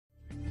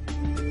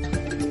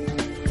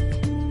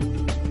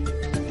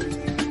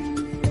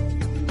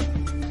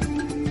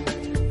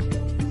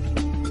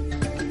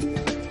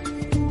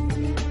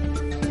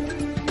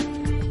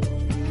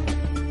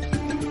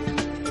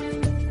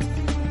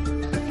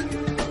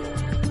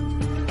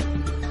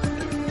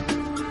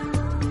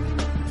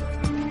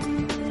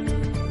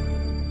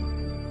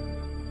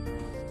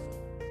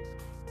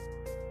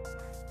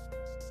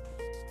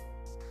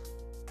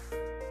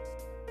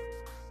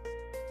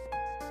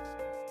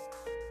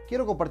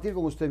Quiero compartir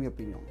con usted mi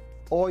opinión.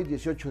 Hoy,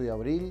 18 de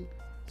abril,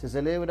 se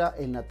celebra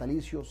el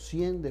natalicio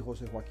 100 de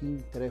José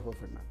Joaquín Trejos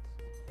Fernández,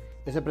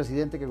 ese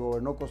presidente que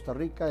gobernó Costa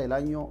Rica del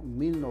año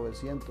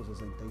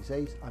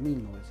 1966 a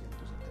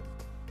 1970.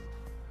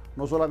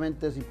 No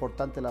solamente es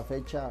importante la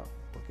fecha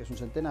porque es un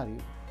centenario,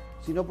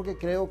 sino porque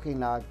creo que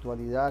en la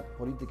actualidad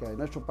política de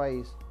nuestro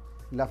país,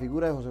 la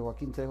figura de José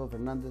Joaquín Trejos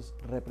Fernández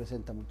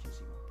representa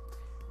muchísimo.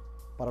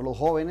 Para los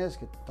jóvenes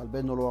que tal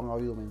vez no lo han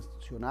oído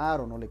mencionar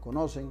o no le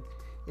conocen,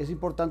 es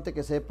importante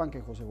que sepan que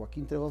José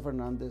Joaquín Trejos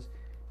Fernández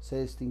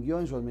se distinguió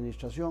en su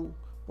administración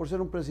por ser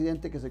un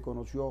presidente que se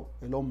conoció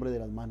el hombre de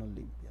las manos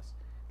limpias.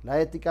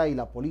 La ética y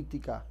la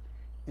política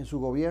en su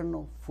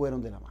gobierno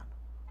fueron de la mano.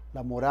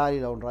 La moral y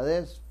la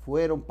honradez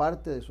fueron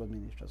parte de su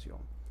administración.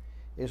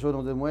 Eso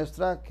nos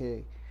demuestra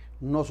que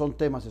no son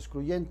temas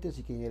excluyentes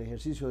y que en el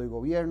ejercicio de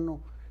gobierno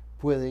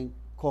pueden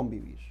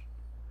convivir.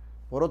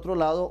 Por otro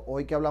lado,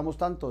 hoy que hablamos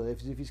tanto de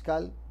déficit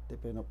fiscal,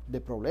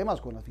 de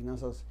problemas con las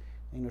finanzas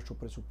en nuestro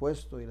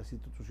presupuesto y las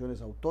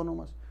instituciones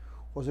autónomas,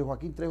 José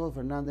Joaquín Trejos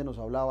Fernández nos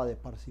hablaba de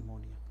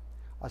parsimonia.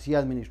 Así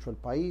administró el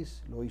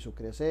país, lo hizo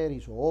crecer,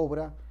 hizo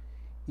obra,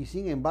 y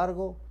sin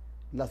embargo,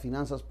 las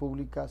finanzas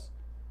públicas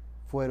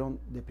fueron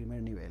de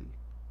primer nivel.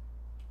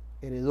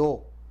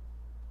 Heredó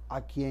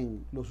a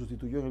quien lo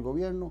sustituyó en el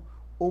gobierno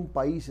un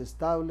país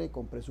estable,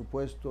 con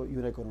presupuesto y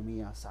una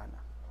economía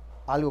sana,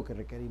 algo que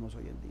requerimos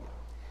hoy en día.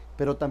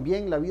 Pero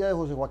también la vida de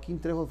José Joaquín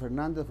Trejos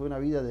Fernández fue una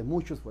vida de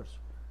mucho esfuerzo.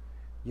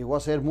 Llegó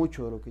a ser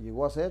mucho de lo que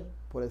llegó a ser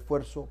por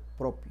esfuerzo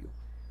propio.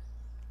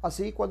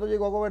 Así, cuando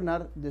llegó a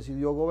gobernar,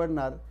 decidió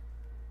gobernar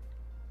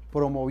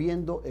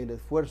promoviendo el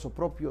esfuerzo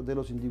propio de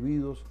los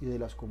individuos y de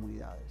las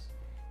comunidades.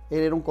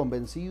 Él era un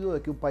convencido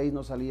de que un país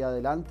no salía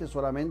adelante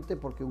solamente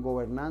porque un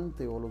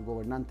gobernante o los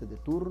gobernantes de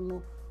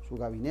turno, su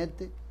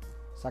gabinete,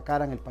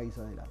 sacaran el país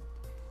adelante,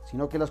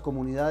 sino que las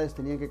comunidades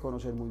tenían que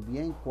conocer muy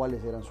bien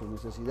cuáles eran sus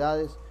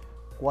necesidades,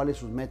 cuáles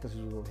sus metas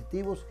y sus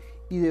objetivos,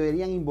 y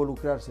deberían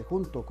involucrarse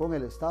junto con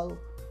el Estado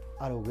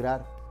a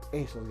lograr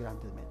esas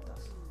grandes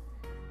metas.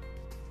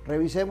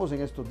 Revisemos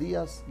en estos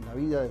días la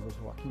vida de José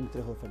Joaquín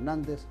Trejos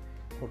Fernández,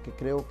 porque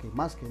creo que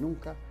más que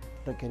nunca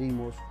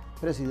requerimos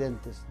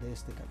presidentes de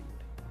este calibre.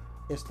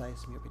 Esta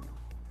es mi opinión.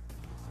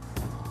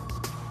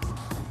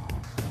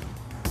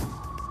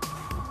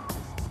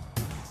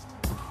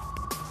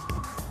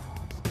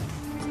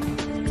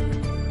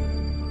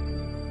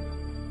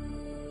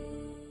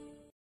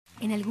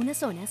 En algunas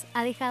zonas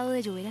ha dejado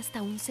de llover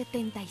hasta un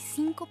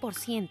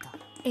 75%.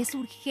 Es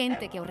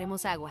urgente que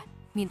ahorremos agua.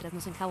 Mientras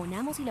nos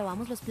enjabonamos y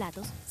lavamos los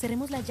platos,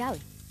 cerremos la llave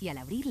y al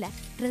abrirla,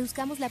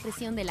 reduzcamos la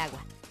presión del agua.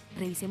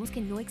 Revisemos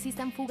que no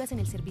existan fugas en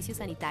el servicio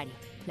sanitario.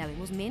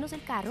 Lavemos menos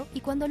el carro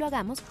y cuando lo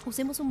hagamos,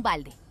 usemos un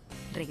balde.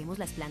 Reguemos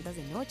las plantas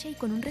de noche y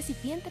con un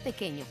recipiente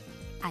pequeño.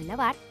 Al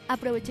lavar,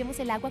 aprovechemos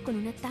el agua con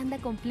una tanda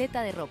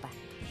completa de ropa.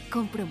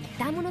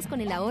 Comprometámonos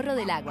con el ahorro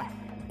del agua.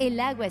 El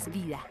agua es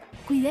vida.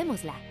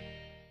 Cuidémosla.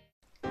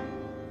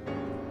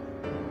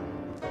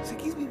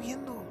 ¿Seguís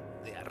viviendo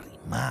de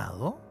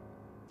arrimado?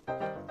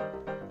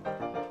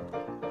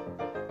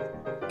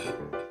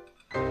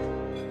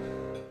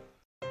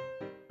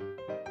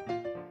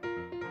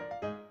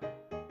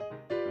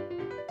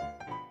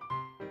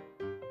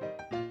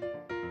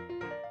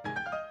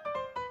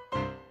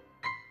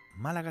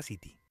 Málaga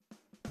City.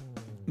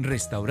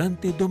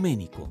 Restaurante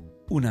Domenico,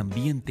 un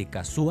ambiente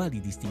casual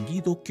y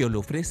distinguido que le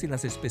ofrece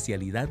las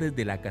especialidades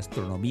de la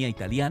gastronomía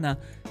italiana,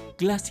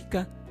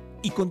 clásica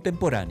y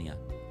contemporánea,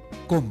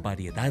 con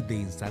variedad de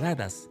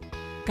ensaladas,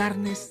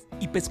 carnes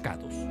y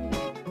pescados,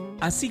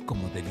 así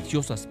como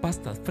deliciosas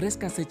pastas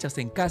frescas hechas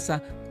en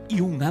casa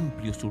y un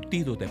amplio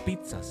surtido de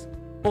pizzas,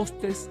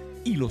 postres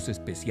y los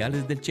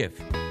especiales del chef.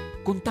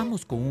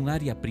 Contamos con un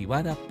área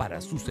privada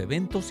para sus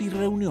eventos y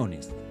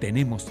reuniones.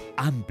 Tenemos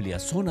amplia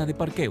zona de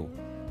parqueo.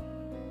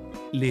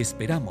 Le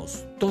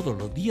esperamos todos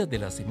los días de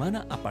la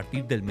semana a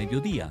partir del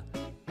mediodía.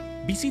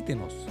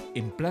 Visítenos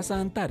en Plaza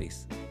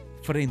Antares,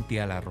 frente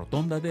a la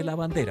Rotonda de la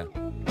Bandera.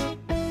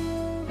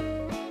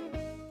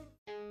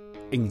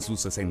 En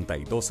sus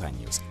 62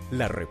 años,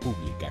 la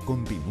República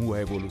continúa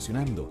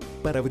evolucionando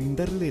para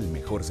brindarle el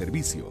mejor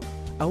servicio.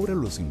 Ahora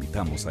los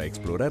invitamos a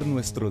explorar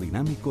nuestro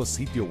dinámico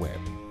sitio web.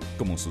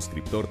 Como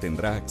suscriptor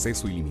tendrá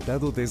acceso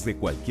ilimitado desde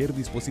cualquier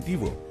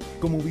dispositivo.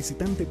 Como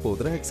visitante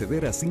podrá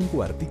acceder a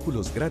 5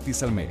 artículos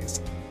gratis al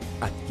mes.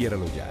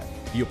 Adquiéralo ya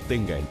y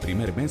obtenga el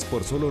primer mes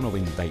por solo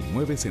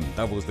 99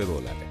 centavos de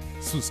dólar.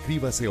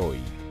 Suscríbase hoy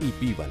y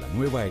viva la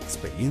nueva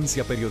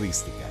experiencia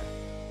periodística.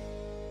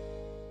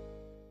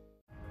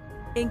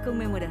 En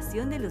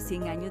conmemoración de los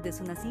 100 años de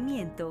su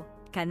nacimiento,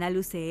 Canal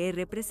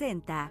UCR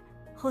presenta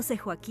José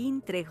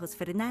Joaquín Trejos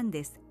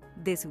Fernández,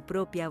 de su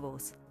propia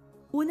voz.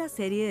 Una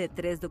serie de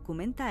 3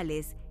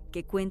 documentales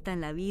que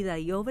cuentan la vida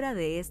y obra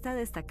de esta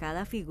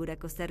destacada figura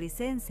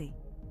costarricense,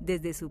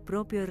 desde su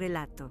propio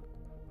relato.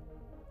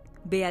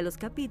 Vea los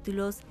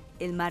capítulos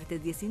el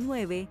martes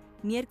 19,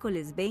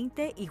 miércoles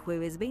 20 y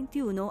jueves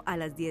 21 a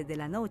las 10 de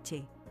la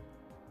noche.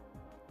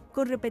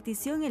 Con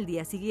repetición el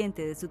día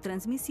siguiente de su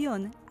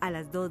transmisión a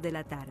las 2 de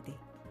la tarde.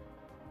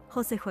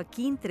 José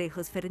Joaquín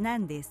Trejos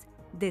Fernández,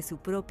 de su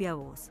propia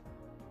voz.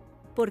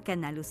 Por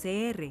Canal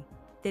UCR,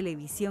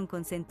 Televisión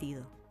con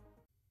Sentido.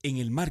 En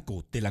el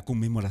marco de la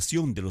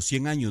conmemoración de los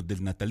 100 años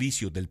del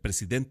natalicio del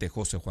presidente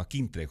José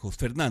Joaquín Trejos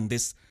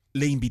Fernández,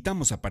 le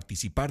invitamos a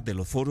participar de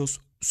los foros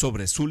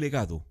sobre su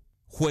legado.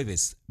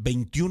 Jueves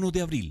 21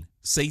 de abril,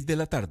 6 de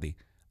la tarde,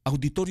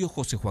 Auditorio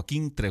José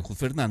Joaquín Trejos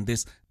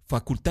Fernández,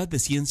 Facultad de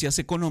Ciencias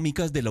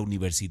Económicas de la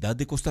Universidad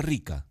de Costa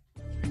Rica.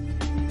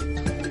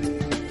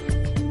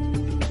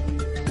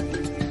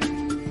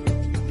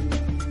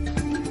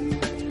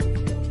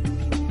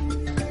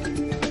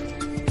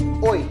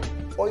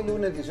 Hoy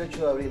lunes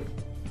 18 de abril,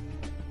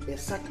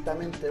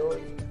 exactamente hoy,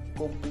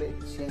 cumple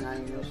 100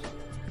 años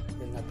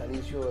el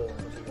natalicio de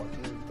José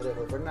Joaquín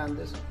Trejos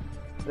Fernández,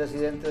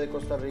 presidente de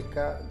Costa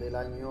Rica del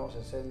año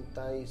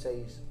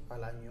 66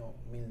 al año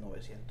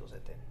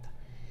 1970.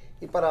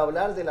 Y para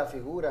hablar de la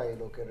figura y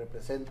lo que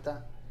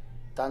representa,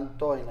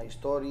 tanto en la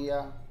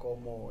historia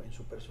como en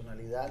su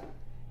personalidad,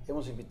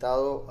 hemos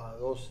invitado a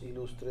dos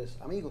ilustres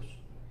amigos.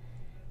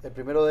 El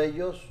primero de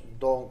ellos,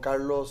 don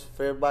Carlos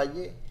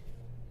Fervalle,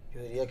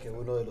 yo diría que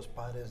uno de los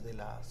padres de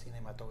la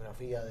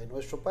cinematografía de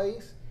nuestro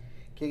país,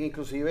 quien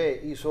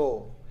inclusive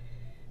hizo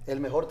el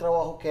mejor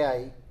trabajo que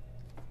hay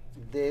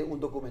de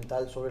un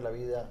documental sobre la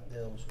vida de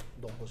don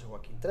José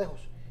Joaquín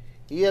Trejos.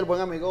 Y el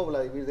buen amigo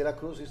Vladimir de la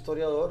Cruz,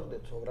 historiador,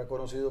 de sobra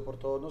conocido por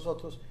todos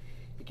nosotros,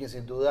 y quien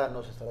sin duda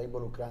nos estará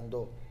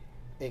involucrando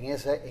en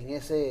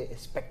ese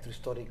espectro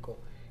histórico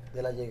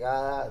de la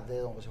llegada de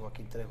don José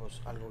Joaquín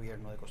Trejos al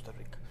gobierno de Costa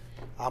Rica.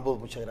 Ambos,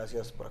 muchas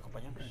gracias por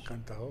acompañarnos.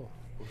 Encantado.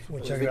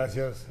 Muchas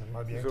gracias,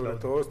 más bien, sobre Claudio,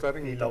 todo estar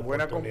en la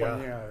buena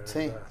compañía.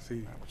 Sí,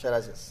 muchas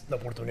gracias. La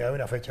oportunidad de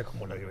una fecha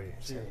como la de hoy.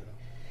 Sí.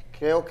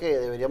 Creo que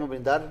deberíamos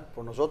brindar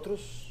por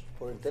nosotros,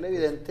 por el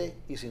televidente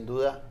y sin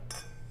duda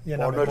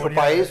por nuestro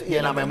país y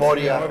en la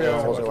memoria de don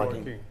José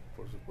Joaquín.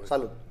 Por supuesto.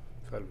 Salud.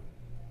 Salud.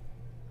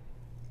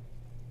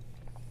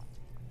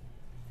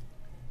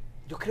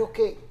 Yo creo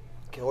que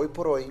hoy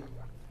por hoy,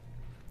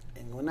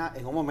 en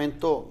un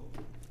momento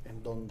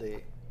en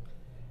donde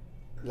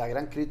la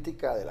gran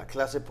crítica de la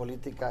clase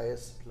política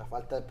es la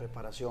falta de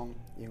preparación,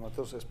 y en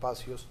otros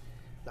espacios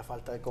la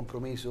falta de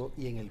compromiso,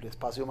 y en el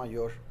espacio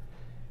mayor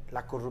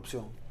la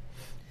corrupción,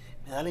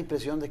 me da la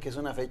impresión de que es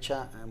una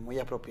fecha muy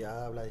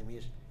apropiada,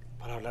 Vladimir,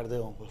 para hablar de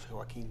don José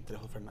Joaquín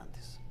Trejos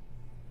Fernández.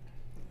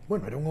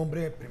 Bueno, era un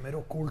hombre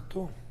primero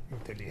culto,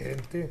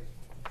 inteligente,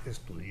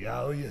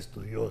 estudiado y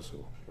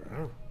estudioso,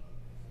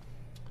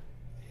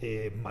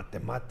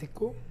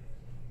 matemático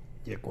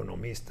y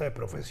economista de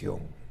profesión.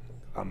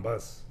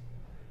 Ambas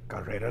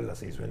carreras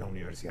las hizo en la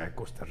Universidad de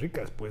Costa Rica,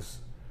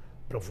 después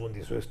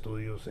profundizó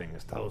estudios en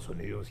Estados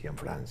Unidos y en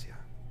Francia.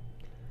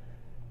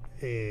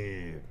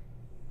 Desde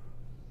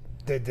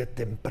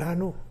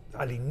temprano,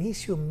 al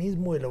inicio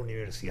mismo de la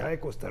Universidad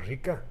de Costa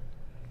Rica,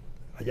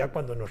 allá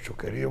cuando nuestro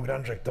querido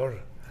gran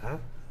rector,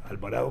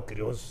 Alvarado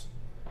Quiroz,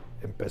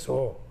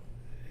 empezó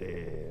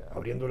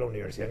abriendo la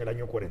universidad en el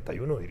año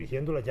 41,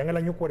 dirigiéndola. Ya en el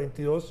año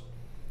 42,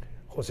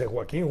 José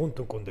Joaquín,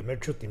 junto con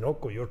Demetrio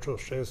Tinoco y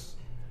otros 3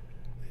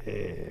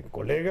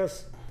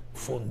 colegas,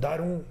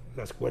 fundaron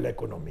la Escuela de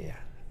Economía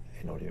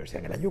en la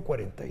universidad en el año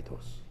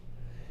 42.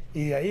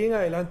 Y de ahí en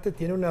adelante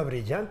tiene una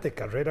brillante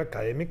carrera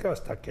académica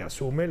hasta que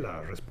asume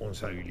la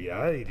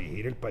responsabilidad de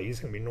dirigir el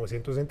país en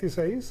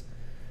 1966.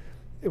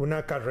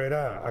 Una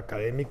carrera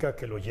académica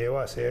que lo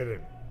lleva a ser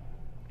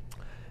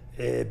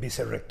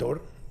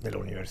vicerrector de la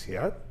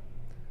universidad,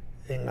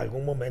 en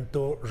algún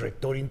momento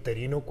rector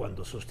interino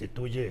cuando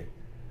sustituye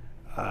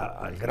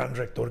al gran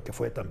rector que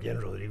fue también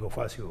Rodrigo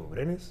Facio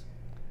Brenes.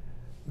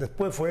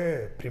 Después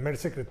fue primer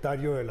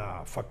secretario de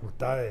la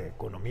Facultad de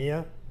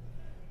Economía,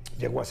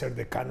 llegó a ser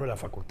decano de la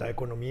Facultad de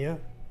Economía,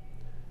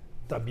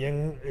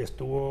 también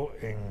estuvo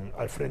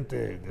al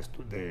frente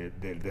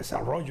del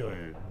desarrollo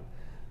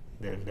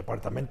del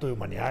Departamento de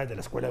Humanidades, de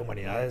la Escuela de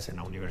Humanidades en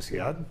la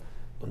universidad,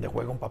 donde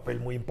juega un papel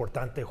muy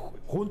importante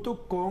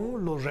junto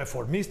con los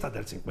reformistas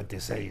del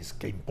 56,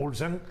 que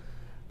impulsan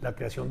la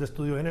creación de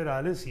estudios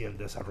generales y el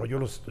desarrollo de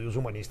los estudios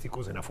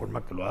humanísticos en la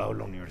forma que lo ha dado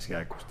la Universidad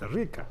de Costa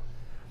Rica.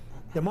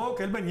 De modo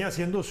que él venía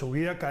haciendo su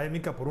vida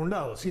académica por un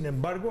lado. Sin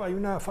embargo, hay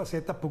una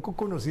faceta poco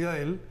conocida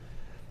de él,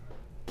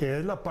 que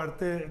es la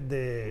parte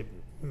de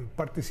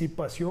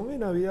participación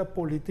en la vida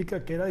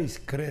política, que era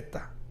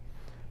discreta,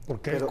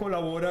 porque él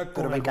colabora con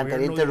pero me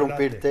encantaría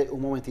interrumpirte un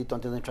momentito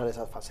antes de entrar a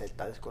esa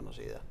faceta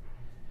desconocida.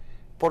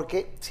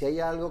 Porque si hay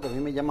algo que a mí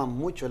me llama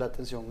mucho la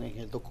atención en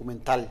el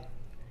documental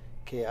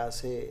que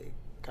hace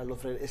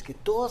Carlos Freire, es que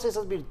todas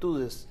esas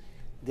virtudes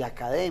de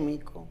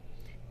académico,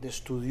 de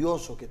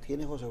estudioso que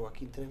tiene José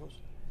Joaquín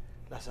Trejos,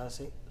 las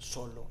hace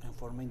solo, en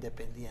forma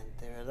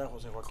independiente, ¿verdad?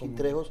 José Joaquín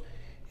Trejos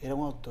era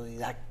un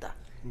autodidacta,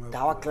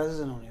 daba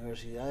clases en la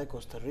Universidad de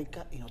Costa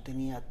Rica y no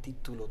tenía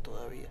título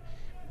todavía.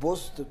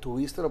 Vos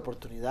tuviste la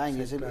oportunidad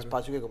en ese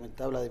espacio que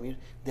comentaba Vladimir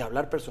de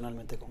hablar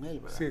personalmente con él,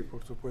 ¿verdad? Sí,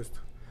 por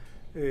supuesto.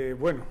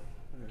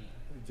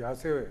 Ya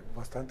hace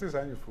bastantes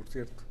años, por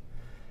cierto,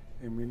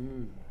 en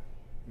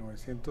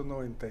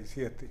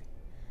 1997,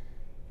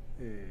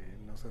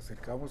 nos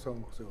acercamos a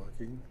don José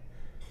Joaquín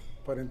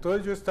Para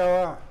entonces yo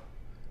estaba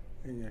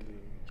en el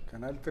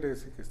Canal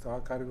 13, que estaba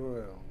a cargo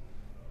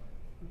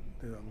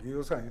de don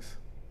Guido Sáenz,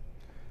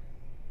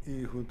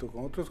 y junto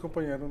con otros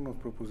compañeros nos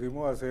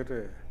propusimos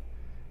hacer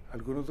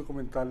algunos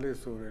documentales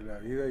sobre la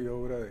vida y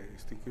obra de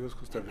distinguidos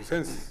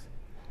costarricenses.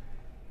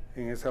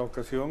 En esa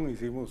ocasión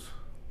hicimos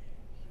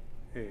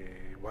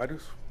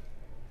varios,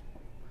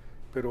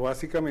 pero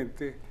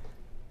básicamente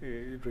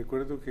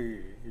recuerdo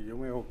que yo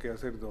me aboqué a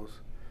hacer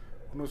dos.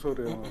 Uno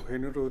sobre don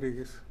Eugenio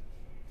Rodríguez,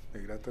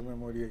 de grata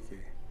memoria,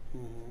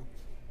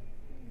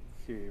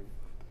 que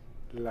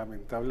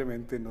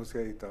lamentablemente no se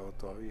ha editado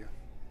todavía.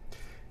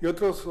 Y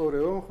otro sobre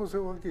don José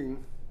Joaquín,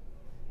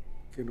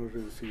 que nos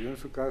recibió en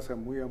su casa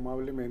muy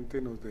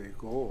amablemente, nos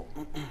dedicó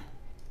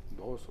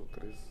 2 o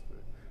 3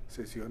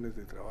 sesiones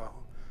de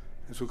trabajo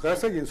en su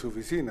casa y en su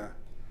oficina,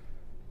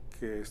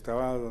 que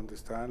estaba donde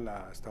estaba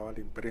la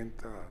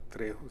imprenta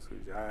Trejos,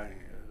 ya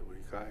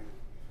ubicada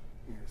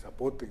en el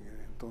Zapote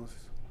entonces.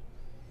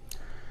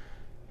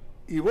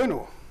 Y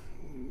bueno,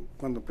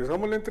 cuando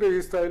empezamos la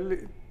entrevista,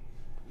 él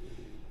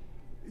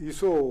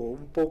hizo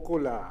un poco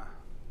la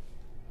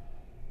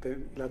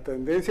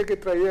tendencia que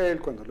traía él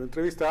cuando lo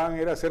entrevistaban,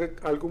 era hacer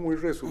algo muy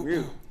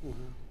resumido,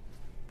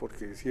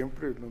 porque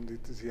siempre los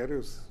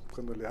noticiarios,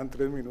 cuando le dan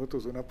 3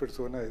 minutos a una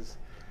persona, es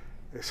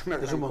una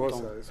gran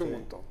cosa, es un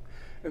montón.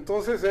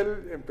 Entonces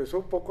él empezó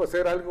un poco a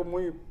hacer algo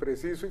muy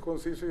preciso y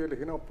conciso, y yo le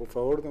dije, no, por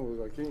favor, don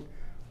Joaquín,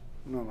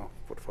 no,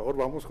 por favor,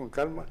 vamos con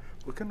calma.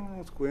 ¿Por qué no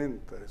nos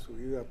cuenta de su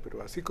vida?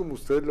 Pero así como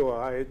usted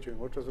lo ha hecho en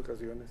otras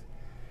ocasiones.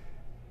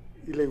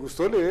 Y le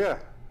gustó la idea,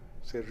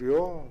 se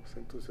rió, se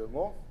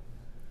entusiasmó.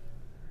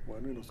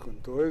 Bueno, y nos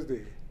contó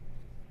desde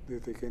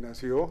que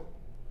nació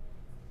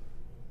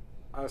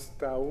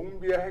hasta un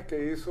viaje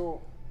que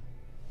hizo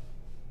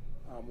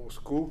a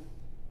Moscú,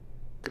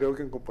 creo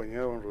que en compañía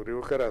de don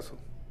Rodrigo Carazo.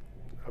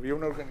 Había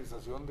una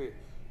organización de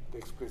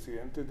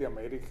expresidentes de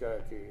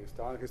América que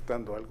estaban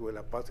gestando algo de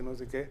la paz y no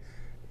sé qué,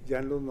 ya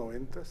en los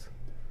 90s,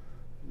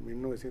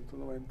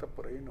 1990,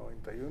 por ahí,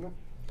 91.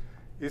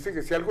 Y dice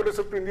que si algo le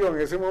sorprendió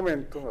en ese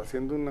momento,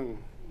 haciendo una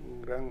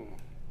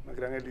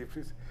gran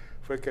elipsis,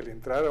 fue que al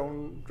entrar a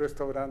un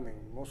restaurante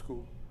en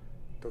Moscú,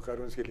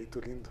 tocaron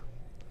Cielito Lindo.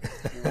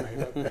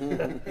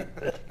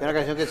 Una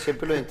canción que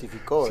siempre lo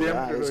identificó,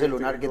 ¿verdad? Ese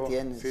lunar que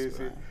tienes. Sí.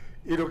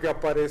 Y lo que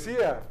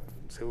aparecía,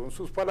 según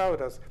sus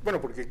palabras,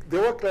 bueno, porque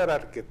debo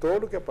aclarar que todo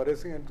lo que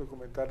aparece en el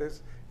documental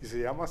es, y se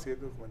llama así el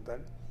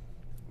documental,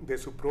 de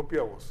su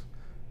propia voz.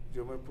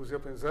 Yo me puse a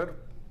pensar,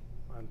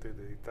 antes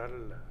de editar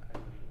el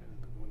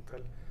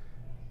documental,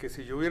 que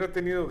si yo hubiera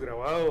tenido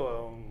grabado a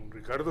don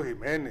Ricardo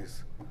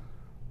Jiménez,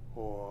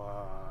 o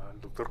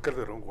al doctor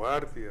Calderón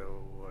Guardia,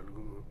 o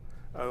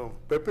a don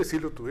Pepe, sí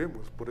lo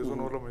tuvimos, por eso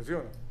no lo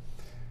menciono.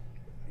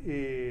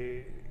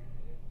 Y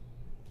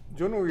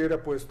yo no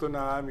hubiera puesto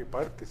nada de mi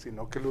parte,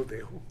 sino que los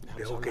dejo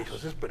que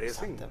ellos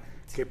expresen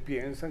qué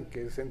piensan,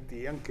 qué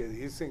sentían, qué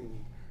dicen,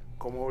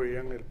 cómo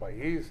veían el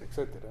país,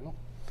 etcétera, ¿no?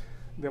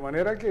 De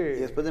manera que...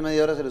 Y después de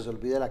media hora se les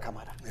olvida la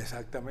cámara.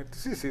 Exactamente,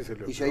 sí, se le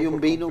olvidó. Y si hay un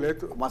vino,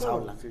 más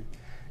hablan. Sí.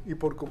 Y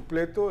por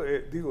completo,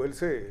 él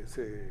se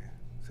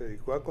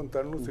dedicó a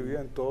contarnos su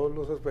vida en todos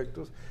los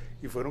aspectos,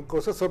 y fueron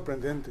cosas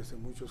sorprendentes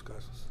en muchos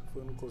casos,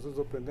 fueron cosas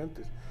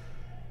sorprendentes.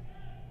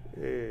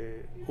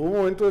 Hubo un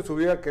momento de su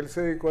vida que él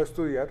se dedicó a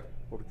estudiar,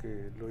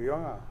 porque lo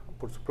iban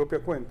por su propia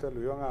cuenta,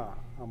 lo iban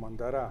a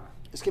mandar a...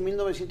 Es que en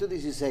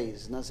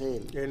 1916 nace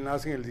él. Él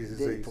nace en el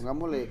 16.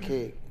 Pongámosle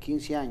que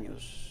 15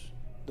 años.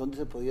 ¿Dónde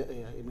se podía,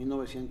 en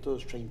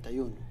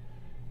 1931,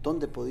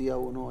 dónde podía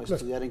uno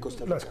estudiar en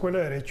Costa Rica? La escuela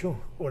de Derecho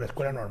o la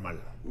escuela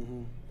normal,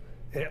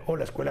 o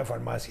la escuela de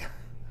farmacia,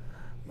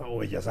 o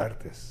Bellas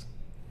Artes.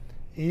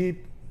 Y, o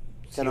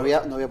sea, no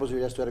había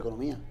posibilidad de estudiar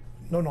economía.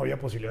 No había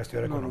posibilidad de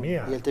estudiar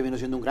economía. Y él terminó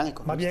siendo un gran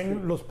economista. Más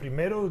bien, los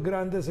primeros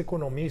grandes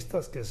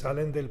economistas que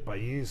salen del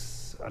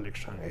país al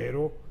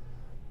extranjero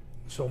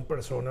son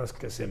personas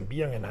que se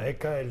envían en la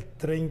década del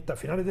 30,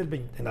 finales del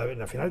 20, en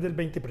la finales del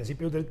 20,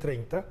 principios del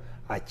 30,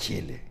 a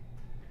Chile,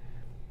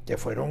 que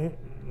fueron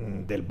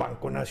del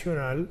Banco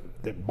Nacional,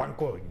 del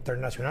Banco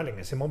Internacional en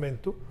ese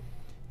momento,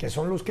 que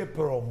son los que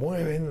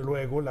promueven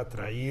luego la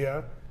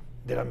traída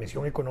de la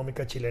misión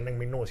económica chilena en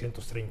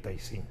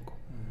 1935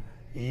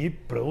 y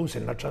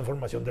producen la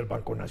transformación del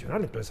Banco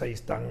Nacional. Entonces ahí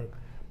están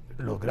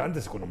los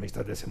grandes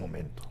economistas de ese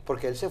momento.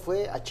 Porque él se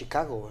fue a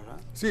Chicago, ¿verdad?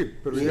 Sí,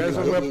 pero ya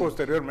eso fue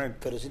posteriormente.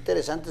 Pero es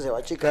interesante, se va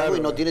a Chicago, claro,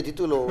 y no tiene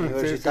título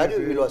universitario,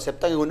 sí, y lo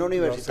aceptan en una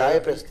universidad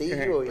de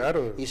prestigio,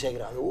 claro, y se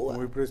gradúa.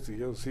 Muy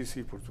prestigioso,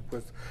 sí, por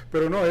supuesto.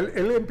 Pero no,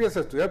 él empieza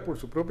a estudiar por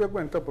su propia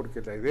cuenta,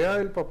 porque la idea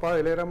del papá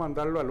de él era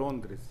mandarlo a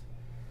Londres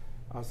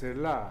a hacer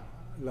la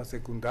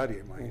secundaria,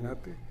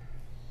 imagínate,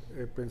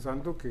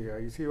 pensando que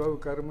ahí se iba a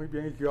educar muy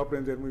bien y que iba a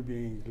aprender muy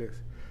bien inglés.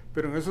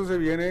 Pero en eso se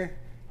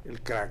viene el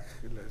crack,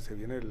 se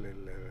viene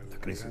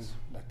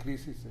la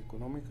crisis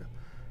económica,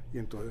 y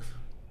entonces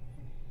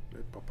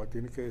el papá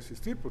tiene que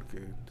desistir, porque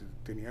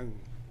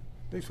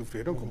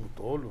sufrieron como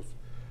todos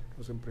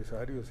los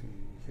empresarios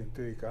y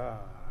gente dedicada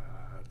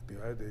a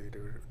actividades de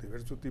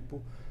diverso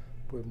tipo,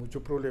 pues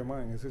mucho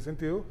problema en ese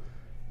sentido,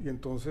 y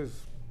entonces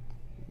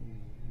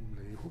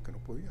dijo que no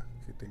podía,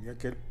 que tenía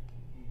que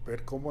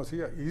ver cómo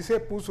hacía. Y se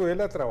puso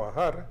él a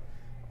trabajar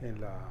en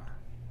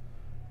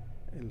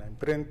la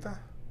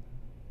imprenta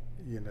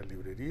y en la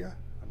librería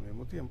al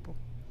mismo tiempo,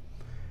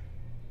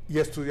 y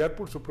a estudiar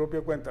por su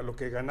propia cuenta. Lo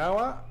que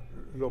ganaba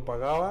lo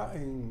pagaba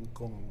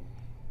con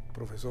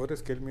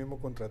profesores que él mismo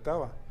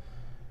contrataba.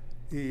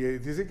 Y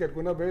dice que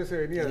algunas veces se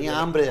venía... Tenía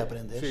hambre de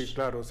aprender. Sí,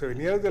 claro, se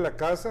venía desde la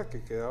casa,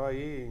 que quedaba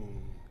ahí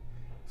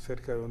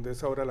cerca de donde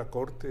es ahora la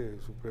Corte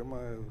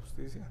Suprema de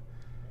Justicia,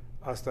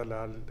 hasta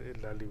la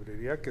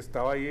librería que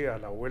estaba ahí a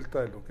la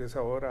vuelta de lo que es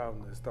ahora,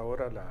 donde está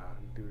ahora la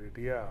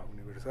librería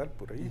Universal,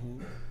 por ahí,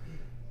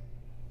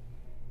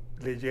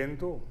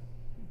 leyendo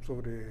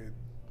sobre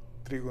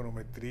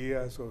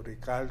trigonometría, sobre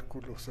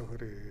cálculos,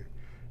 sobre,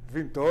 en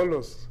fin,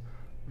 todos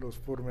los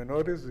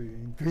pormenores y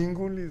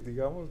intríngulis,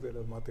 digamos, de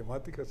las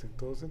matemáticas en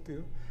todo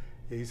sentido,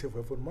 y ahí se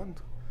fue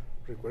formando.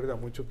 Recuerda a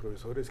muchos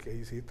profesores que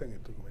ahí citan en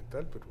el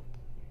documental, pero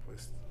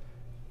pues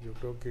yo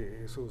creo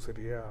que eso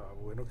sería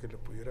bueno que lo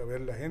pudiera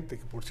ver la gente,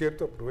 que por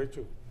cierto,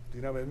 aprovecho, de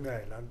una vez me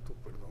adelanto,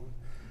 perdón,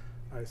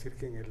 a decir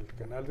que en el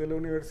canal de la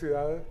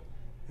universidad,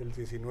 el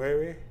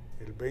 19,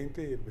 el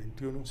 20 y el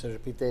 21 se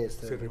repite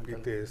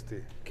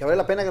este. Que vale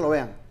la pena que lo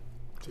vean,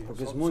 sí,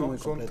 porque es muy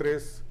completo. Son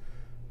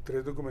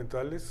tres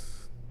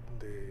documentales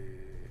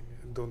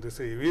donde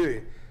se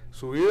divide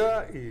su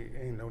vida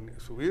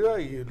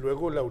y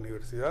luego la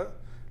universidad,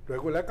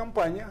 luego la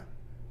campaña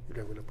y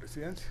luego la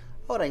presidencia.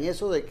 Ahora, en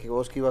eso de que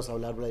vos que ibas a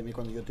hablar, Vladimir,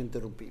 cuando yo te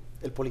interrumpí,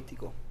 el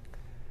político.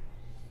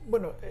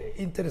 Bueno,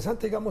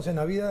 interesante, digamos, en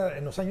la vida,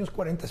 en los años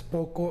 40 es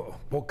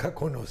poca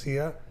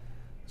conocida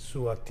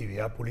su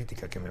actividad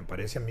política, que me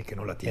parece a mí que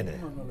no la tiene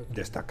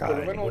destacada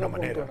de ninguna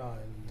manera.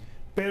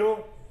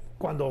 Pero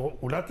cuando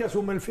Ulate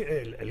asume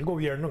el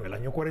gobierno en el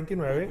año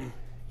 49,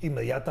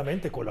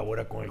 inmediatamente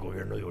colabora con el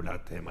gobierno de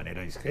Ulate de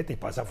manera discreta y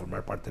pasa a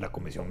formar parte de la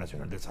Comisión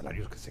Nacional de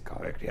Salarios que se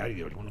acaba de crear y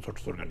de algunos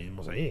otros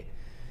organismos ahí.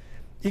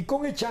 Y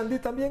con Echandi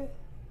también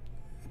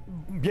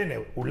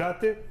viene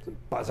Ulate,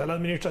 pasa a la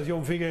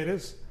administración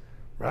Figueres,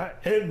 ¿verdad?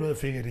 Él no es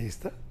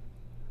figuerista,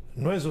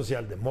 no es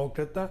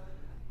socialdemócrata,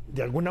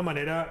 de alguna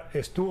manera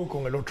estuvo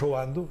con el otro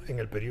bando en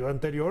el periodo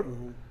anterior,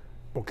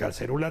 porque al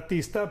ser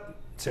ulatista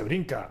se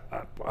brinca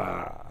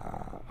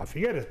a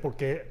Figueres,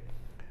 porque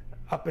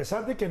a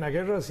pesar de que en la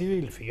guerra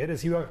civil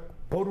Figueres iba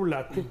por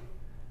Ulate,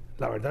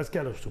 la verdad es que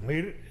al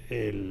asumir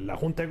la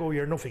Junta de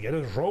Gobierno,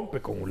 Figueres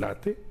rompe con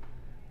Ulate,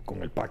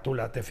 con el pacto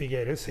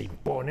Ulate-Figueres, se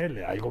impone,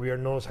 le da el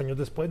gobierno 2 años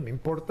después, no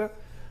importa,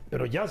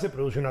 pero ya se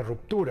produce una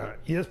ruptura.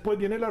 Y después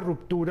viene la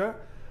ruptura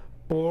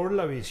por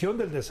la visión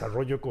del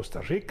desarrollo de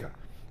Costa Rica,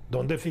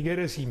 donde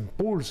Figueres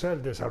impulsa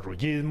el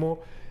desarrollismo,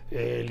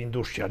 el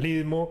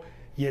industrialismo,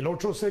 y el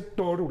otro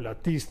sector,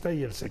 ulatista,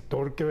 y el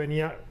sector que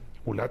venía,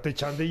 Ulate,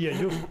 Chande y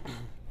ellos,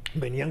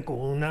 venían con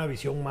una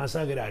visión más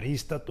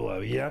agrarista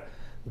todavía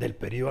del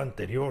periodo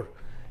anterior.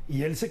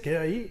 Y él se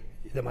queda ahí,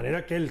 de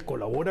manera que él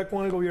colabora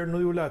con el gobierno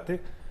de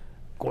Ulate,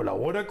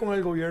 colabora con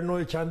el gobierno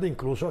de Chande,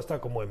 incluso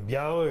hasta como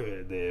enviado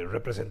de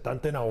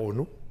representante en la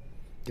ONU,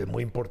 que es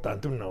muy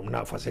importante,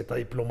 una faceta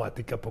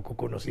diplomática poco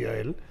conocida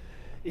de él.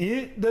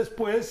 Y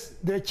después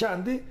de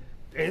Chande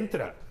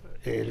entra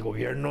el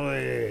gobierno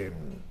de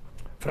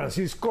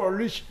Francis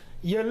Corliss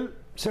y él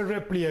se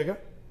repliega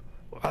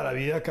a la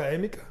vida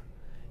académica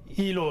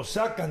y lo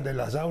sacan de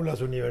las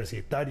aulas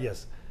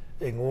universitarias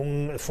en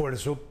un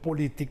esfuerzo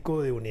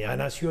político de unidad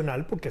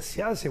nacional, porque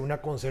se hace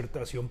una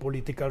concertación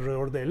política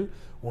alrededor de él,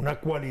 una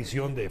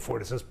coalición de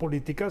fuerzas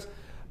políticas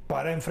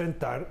para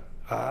enfrentar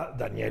a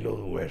Daniel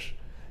Oduber,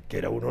 que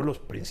era uno de los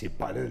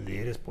principales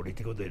líderes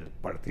políticos del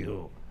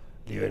Partido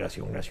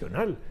Liberación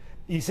Nacional.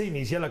 Y se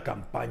inicia la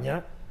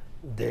campaña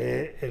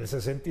del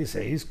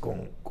 66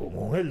 con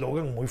un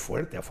eslogan muy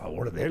fuerte a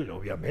favor de él,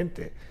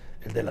 obviamente,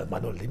 el de las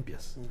manos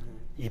limpias.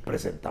 Y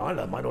presentaban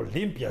las manos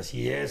limpias,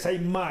 y esa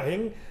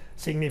imagen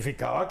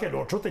significaba que el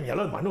otro tenía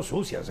las manos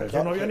sucias,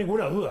 eso no había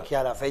ninguna duda. Que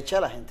a la fecha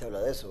la gente habla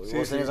de eso. Sí,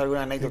 ¿Vos tenés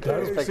alguna anécdota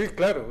al respecto? Sí,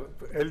 claro.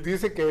 Él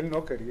dice que él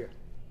no quería.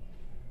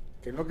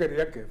 Que él no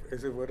quería que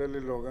ese fuera el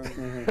eslogan,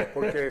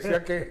 porque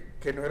decía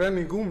que no era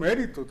ningún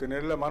mérito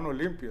tener las manos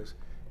limpias,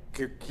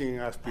 que quien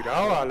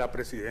aspiraba a la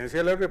presidencia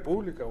de la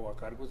República o a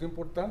cargos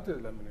importantes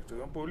de la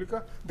administración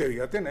pública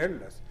debía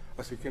tenerlas,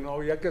 así que no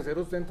había que hacer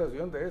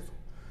ostentación de eso.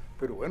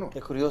 Pero bueno,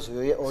 es curioso,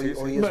 hoy es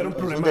un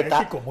problema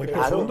ético muy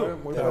profundo.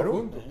 Muy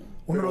profundo.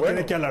 Uno no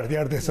tiene que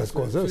alardear de esas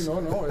cosas. Sí,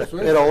 no, eso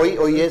es. Pero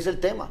hoy es el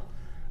tema.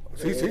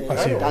 Sí,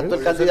 claro, tanto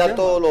el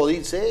candidato lo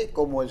dice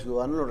como el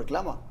ciudadano lo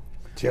reclama.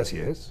 Sí, así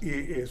es. Y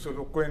eso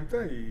lo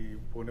cuenta y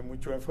pone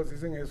mucho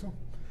énfasis en eso.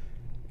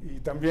 Y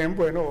también,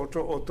 bueno,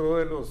 otro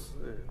de los,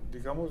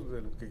 digamos,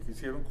 de lo que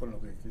quisieron, con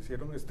lo que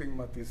quisieron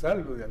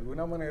estigmatizarlo de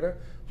alguna manera,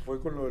 fue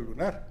con lo del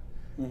lunar.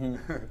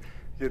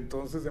 Y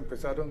entonces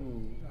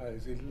empezaron a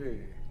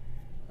decirle,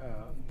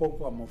 un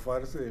poco a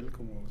mofarse de él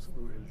como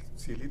el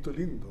cielito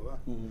lindo,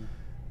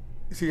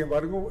 y sin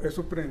embargo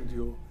eso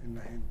prendió en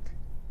la gente,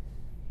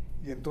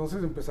 y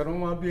entonces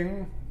empezaron más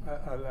bien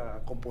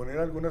a componer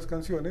algunas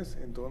canciones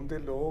en donde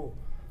lo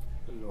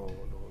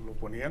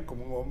ponían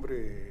como un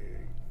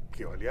hombre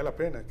que valía la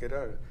pena, que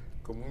era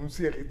como un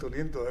cielito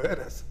lindo de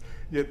veras.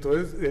 Y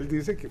entonces él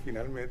dice que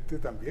finalmente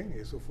también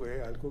eso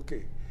fue algo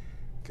que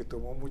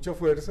tomó mucha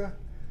fuerza,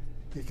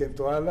 y que en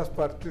todas las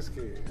partes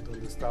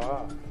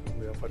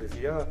donde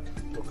aparecía,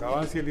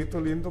 tocaban Cielito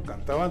Lindo,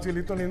 cantaban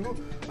Cielito Lindo,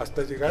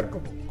 hasta llegar,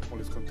 como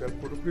les conté al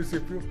puro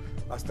principio,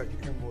 hasta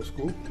que en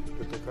Moscú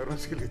le tocaron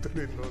Cielito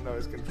Lindo una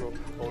vez que entró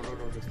a uno de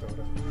los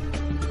restaurantes.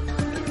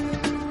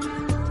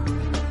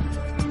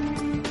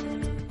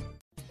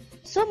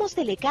 Somos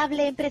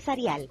Telecable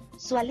Empresarial,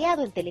 su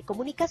aliado en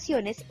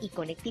telecomunicaciones y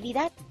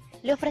conectividad.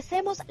 Le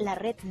ofrecemos la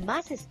red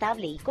más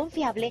estable y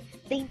confiable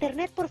de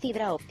Internet por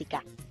fibra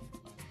óptica.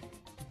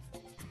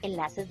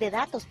 Enlaces de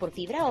datos por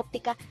fibra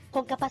óptica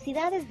con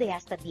capacidades de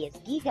hasta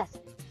 10 gigas.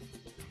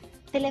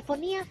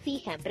 Telefonía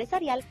fija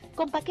empresarial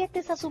con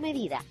paquetes a su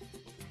medida.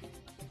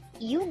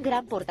 Y un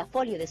gran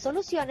portafolio de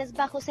soluciones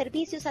bajo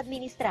servicios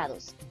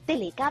administrados.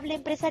 Telecable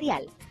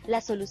Empresarial,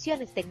 las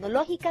soluciones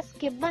tecnológicas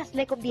que más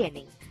le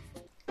convienen.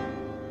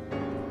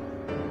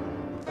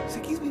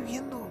 ¿Seguís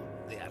viviendo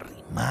de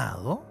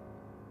arrimado?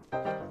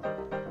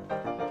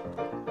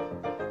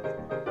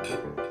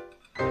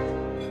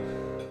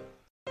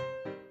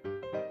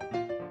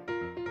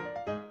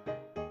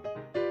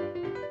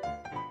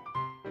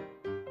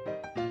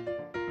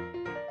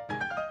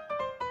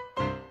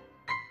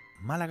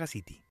 Málaga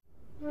City.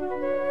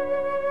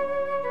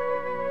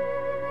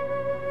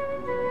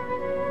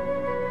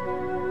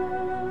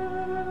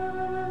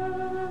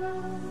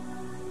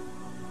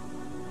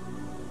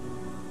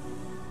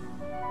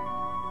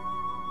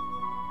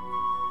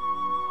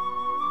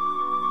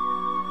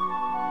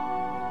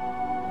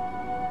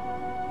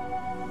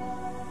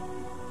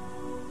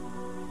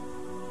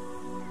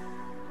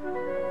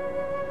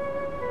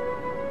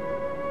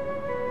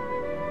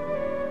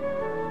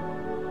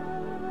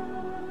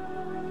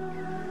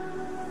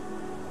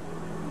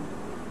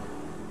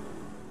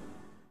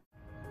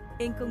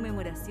 En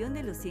conmemoración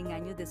de los 100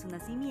 años de su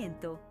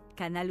nacimiento,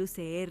 Canal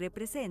UCR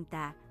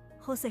presenta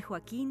José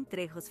Joaquín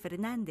Trejos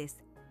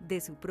Fernández,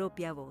 de su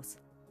propia voz.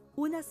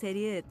 Una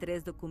serie de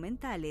 3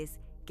 documentales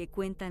que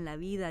cuentan la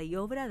vida y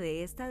obra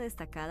de esta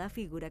destacada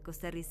figura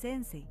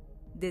costarricense,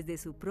 desde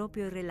su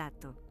propio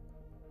relato.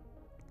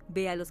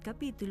 Vea los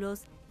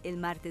capítulos el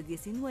martes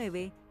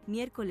 19,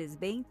 miércoles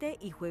 20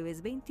 y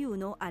jueves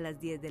 21 a las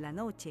 10 de la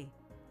noche.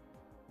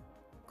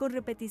 Con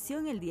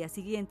repetición el día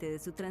siguiente de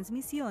su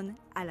transmisión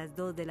a las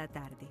 2 de la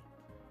tarde.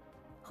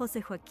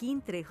 José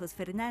Joaquín Trejos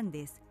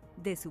Fernández,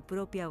 de su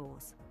propia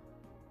voz.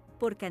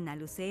 Por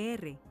Canal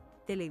UCR,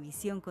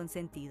 Televisión con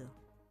Sentido.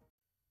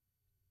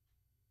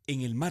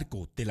 En el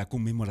marco de la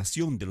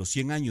conmemoración de los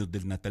 100 años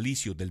del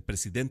natalicio del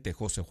presidente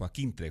José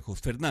Joaquín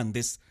Trejos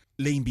Fernández,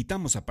 le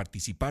invitamos a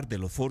participar de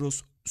los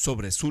foros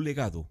sobre su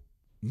legado.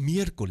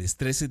 Miércoles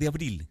 13 de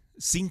abril,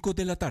 5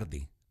 de la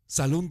tarde.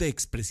 Salón de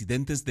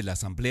expresidentes de la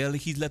Asamblea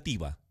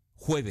Legislativa.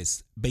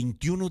 Jueves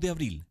 21 de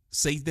abril,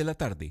 6 de la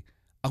tarde.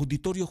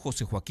 Auditorio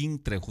José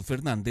Joaquín Trejos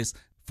Fernández,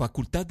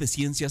 Facultad de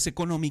Ciencias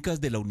Económicas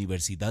de la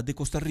Universidad de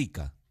Costa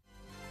Rica.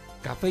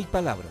 Café y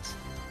palabras,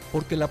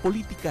 porque la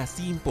política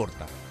sí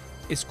importa.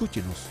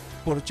 Escúchenos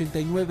por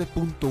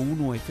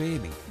 89.1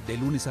 FM, de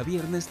lunes a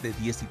viernes de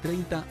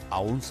 10:30 a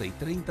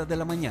 11:30 de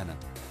la mañana.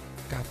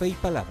 Café y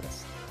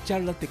palabras.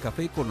 Charlas de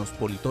café con los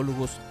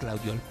politólogos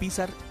Claudio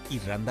Alpízar y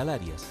Randall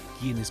Arias,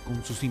 quienes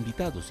con sus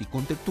invitados y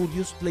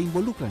contertulios le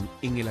involucran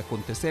en el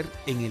acontecer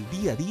en el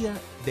día a día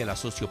de la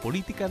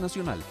sociopolítica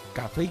nacional.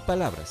 Café y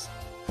palabras,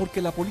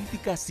 porque la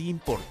política sí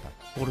importa.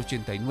 Por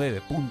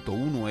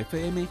 89.1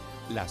 FM,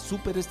 La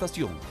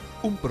Superestación,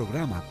 un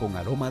programa con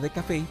aroma de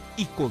café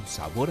y con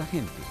sabor a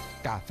gente.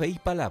 Café y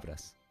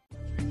palabras.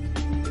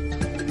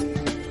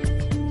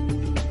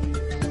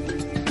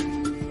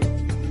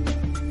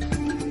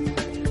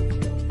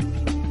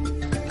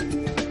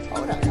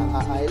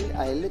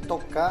 A él le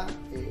toca,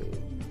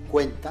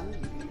 cuentan,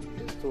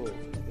 esto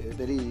es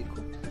verídico,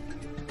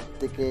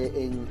 de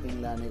que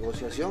en la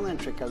negociación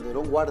entre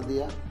Calderón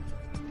Guardia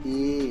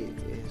y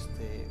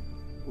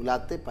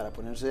Ulate, para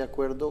ponerse de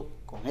acuerdo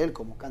con él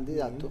como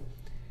candidato,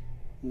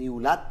 ni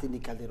Ulate ni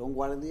Calderón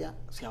Guardia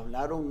se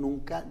hablaron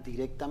nunca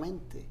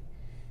directamente.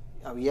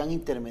 Habían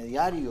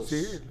intermediarios.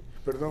 Sí,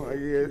 perdón, ahí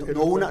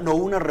no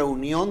hubo una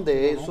reunión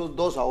de esos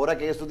dos. Ahora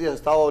que estos días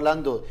estaba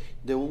hablando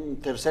de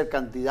un tercer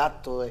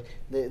candidato,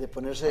 de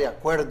ponerse de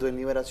acuerdo en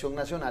Liberación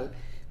Nacional,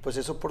 pues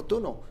es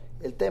oportuno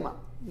el tema.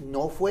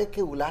 No fue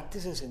que Ulate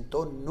se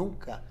sentó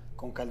nunca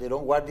con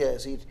Calderón Guardia a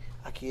decir,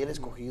 aquí el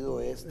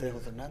escogido es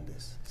Trejos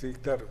Fernández. Sí,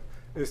 claro.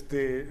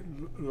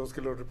 Los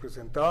que lo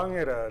representaban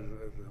era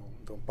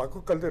don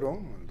Paco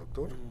Calderón, el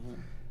doctor,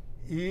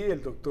 y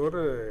el doctor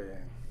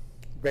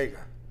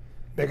Vega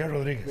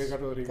Rodríguez.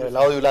 Por el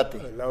lado de Ulate.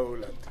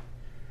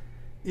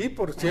 Y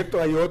por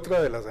cierto, hay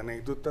otra de las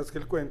anécdotas que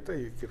él cuenta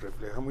y que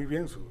refleja muy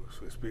bien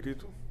su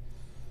espíritu,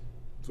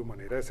 su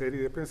manera de ser y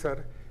de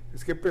pensar,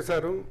 es que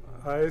empezaron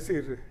a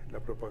decir la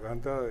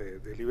propaganda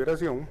de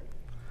Liberación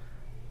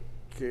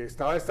que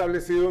estaba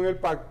establecido en el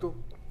pacto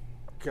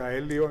que a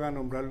él le iban a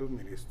nombrar los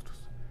ministros.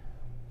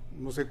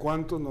 no sé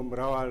cuántos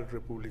nombraba al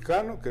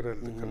republicano, que era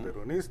el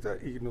calderonista,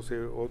 y no sé,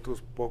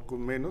 otros pocos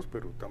menos,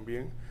 pero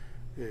también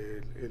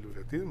el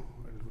urretismo,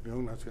 la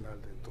Unión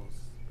Nacional de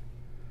entonces.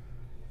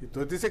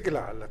 Entonces dice que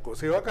la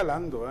cosa iba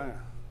calando,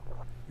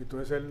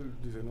 entonces él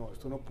dice, no,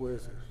 esto no puede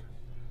ser.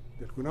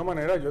 De alguna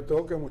manera yo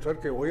tengo que demostrar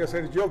que voy a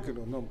ser yo quien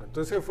los nombra.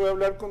 Entonces se fue a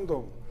hablar con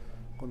don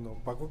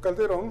Paco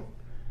Calderón,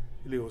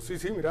 y le digo, sí,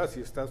 mira,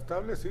 sí está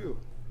establecido,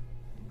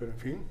 pero en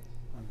fin,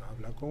 anda a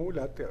hablar con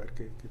Ulate a ver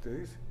qué te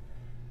dice.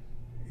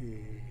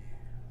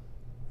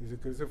 Y dice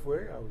que él se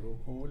fue, habló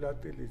con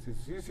Ulate y le dice,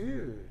 sí,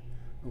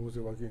 don José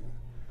Joaquín,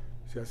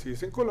 si así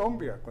es en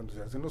Colombia, cuando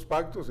se hacen los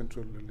pactos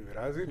entre los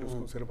liberales y los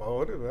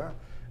conservadores, ¿verdad?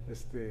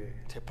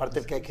 Se parte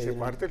el queque. Se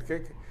parte el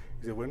queque.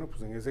 Dice, bueno,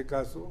 pues en ese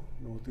caso,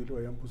 no lo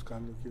vayan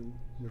buscando quién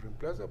me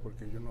reemplaza,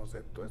 porque yo no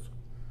acepto eso.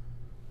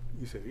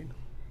 Y se vino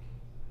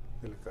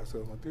de la casa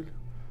de don Atilio.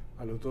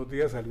 A los 2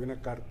 días salió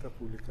una carta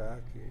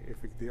publicada que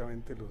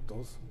efectivamente los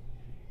dos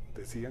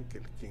decían que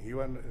quien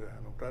iba a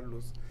nombrar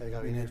el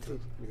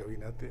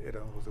gabinete era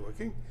don José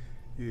Joaquín.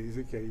 Y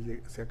dice que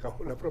ahí se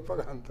acabó la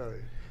propaganda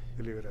de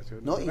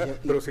liberación. No,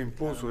 pero se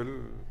impuso, él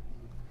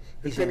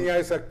tenía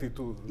esa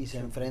actitud. Y se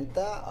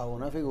enfrenta a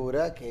una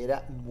figura que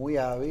era muy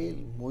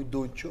hábil, muy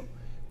ducho,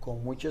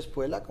 con mucha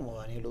espuela, como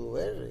Daniel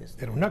Uduber.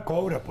 Era una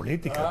cobra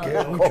política.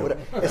 Cobra.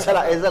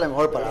 Esa es la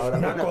mejor palabra.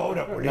 Una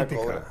cobra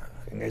política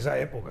en esa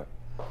época.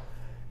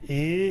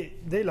 Y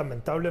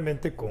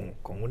lamentablemente con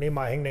una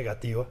imagen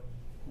negativa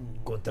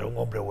contra un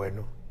hombre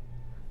bueno,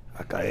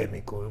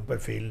 académico, de un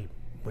perfil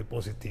muy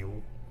positivo,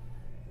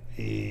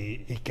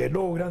 y que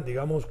logran,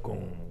 digamos, con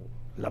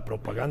la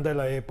propaganda de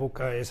la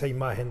época, esa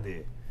imagen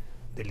de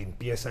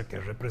limpieza que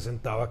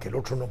representaba, que el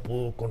otro no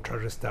pudo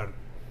contrarrestar,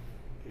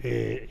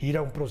 ir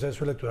a un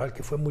proceso electoral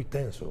que fue muy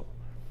tenso,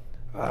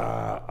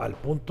 al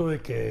punto de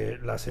que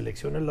las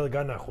elecciones las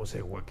gana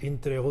José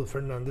Joaquín Trejos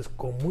Fernández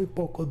con muy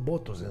pocos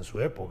votos en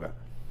su época.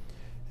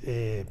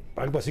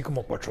 Algo así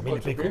como 4.000 y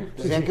pico.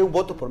 Decían que un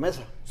voto por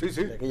mesa. Sí.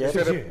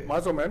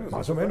 Más o menos.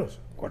 Más o menos,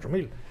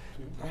 4.000.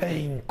 E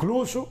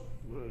incluso,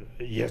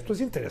 y esto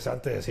es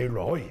interesante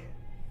decirlo hoy,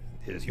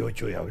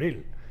 18 de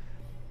abril,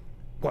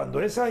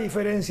 cuando esa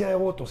diferencia de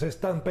votos es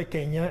tan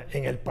pequeña,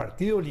 en el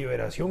Partido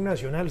Liberación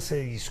Nacional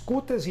se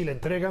discute si le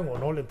entregan o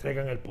no le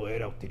entregan el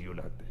poder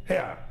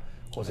a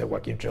José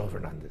Joaquín Trejos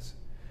Fernández.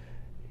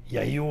 Y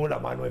ahí hubo la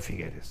mano de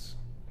Figueres,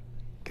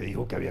 que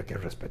dijo que había que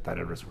respetar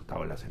el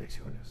resultado de las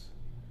elecciones.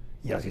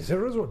 Y así se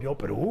resolvió,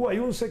 pero hubo ahí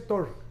un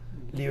sector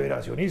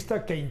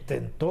liberacionista que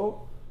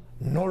intentó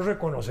no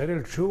reconocer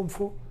el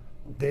triunfo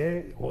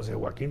de José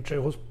Joaquín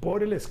Trejos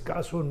por el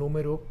escaso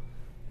número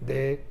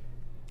de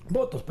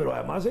votos. Pero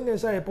además en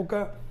esa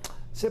época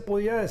se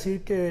podía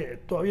decir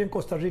que todavía en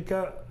Costa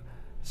Rica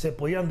se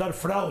podían dar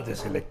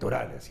fraudes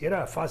electorales y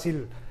era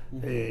fácil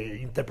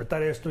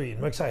interpretar esto, y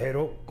no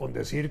exagero con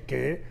decir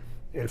que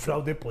el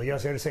fraude podía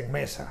hacerse en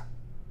mesa.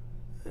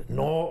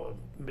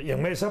 Y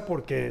en mesa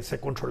porque se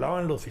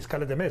controlaban los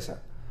fiscales de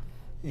mesa,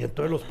 y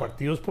entonces los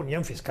partidos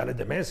ponían fiscales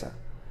de mesa,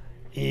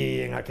 y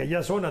en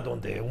aquellas zonas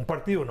donde un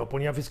partido no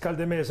ponía fiscal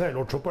de mesa, el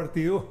otro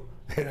partido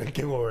era el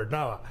que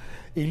gobernaba,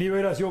 y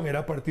Liberación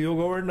era partido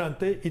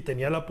gobernante y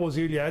tenía la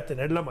posibilidad de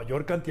tener la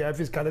mayor cantidad de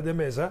fiscales de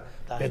mesa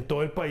en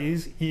todo el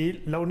país, y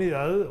la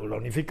unidad o la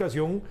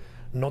unificación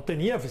no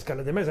tenía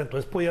fiscales de mesa,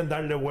 entonces podían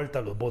darle vuelta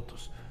a los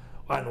votos,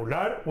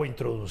 anular o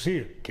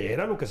introducir, que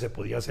era lo que se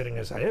podía hacer en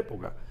esa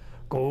época,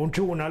 con un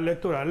tribunal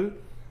electoral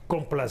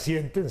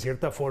complaciente en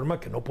cierta forma,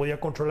 que no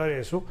podía controlar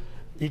eso,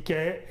 y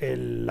que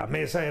la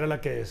mesa era la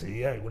que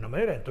decidía de alguna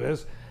manera.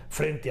 Entonces,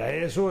 frente a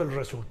eso, el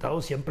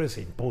resultado siempre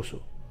se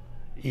impuso,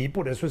 y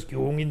por eso es que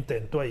hubo un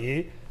intento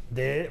ahí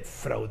de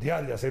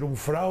fraudear, de hacer un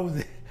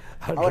fraude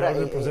alrededor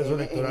del proceso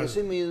electoral. En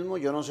ese mismo,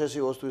 yo no sé si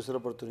vos tuviste la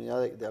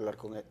oportunidad de hablar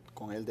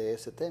con él de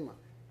ese tema.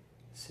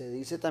 Se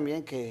dice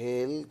también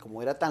que él,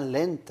 como era tan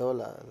lento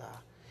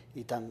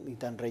y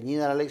tan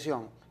reñida la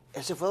elección,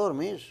 él se fue a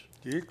dormir.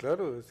 Sí,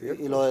 claro, es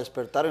cierto. Y lo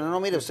despertaron. No,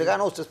 mire, usted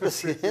ganó, usted es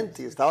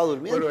presidente, y estaba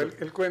durmiendo. Bueno,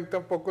 él cuenta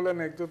un poco la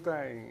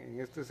anécdota en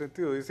este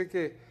sentido. Dice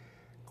que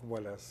como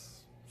a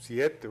las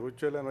 7,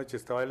 8 de la noche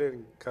estaba él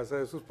en casa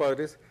de sus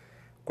padres,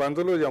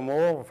 cuando lo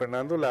llamó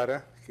Fernando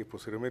Lara, que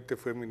posteriormente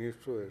fue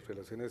ministro de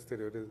Relaciones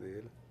Exteriores de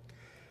él,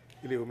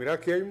 y le dijo, mira,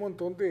 aquí hay un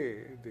montón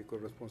de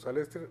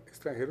corresponsales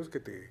extranjeros que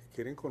te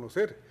quieren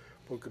conocer,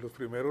 porque los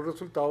primeros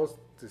resultados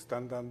te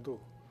están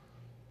dando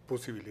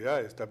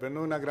posibilidades, tal vez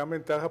no una gran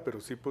ventaja, pero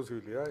sí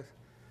posibilidades.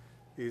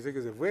 Y dice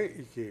que se fue,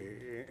 y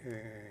que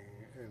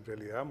en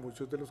realidad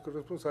muchos de los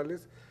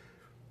corresponsales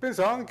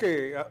pensaban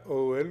que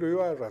él lo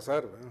iba a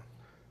arrasar, ¿verdad?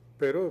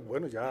 Pero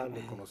bueno, ya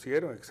lo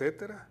conocieron,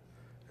 etcétera.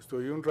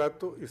 Estuvo ahí un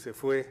rato y se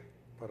fue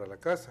para la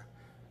casa.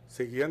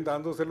 Seguían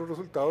dándose los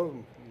resultados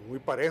muy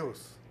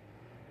parejos,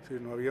 ¿sí?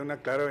 No había una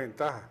clara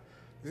ventaja.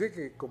 Dice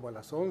que como a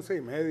las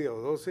 11:30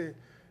 o 12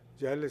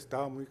 ya él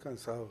estaba muy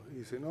cansado, y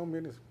dice, no,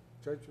 miren,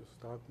 muchachos,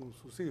 estaba con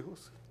sus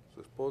hijos,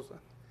 su esposa,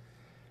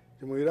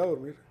 yo me voy a ir a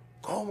dormir.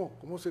 ¿Cómo?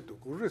 ¿Cómo se te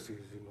ocurre si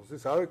no se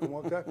sabe cómo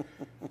acá?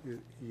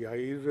 Y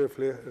ahí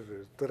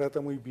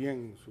trata muy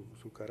bien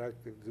su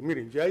carácter. Dice,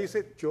 miren, ya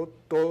hice yo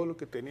todo lo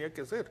que tenía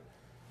que hacer.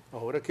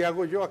 Ahora, ¿qué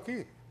hago yo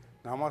aquí?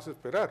 Nada más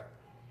esperar.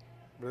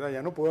 ¿Verdad?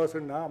 Ya no puedo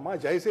hacer nada más.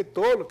 Ya hice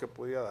todo lo que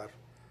podía dar.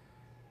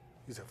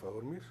 Y se fue a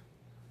dormir.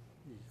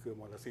 Y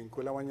como a las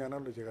 5 de la mañana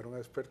lo llegaron a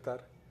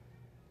despertar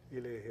y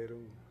le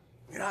dijeron,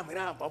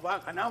 mira, papá,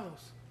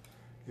 ganamos.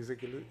 Dice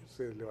que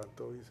se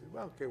levantó y dice,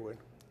 wow, qué bueno.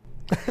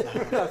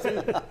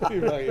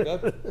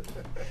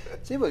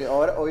 Sí, porque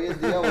hoy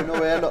en día uno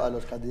ve a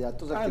los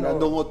candidatos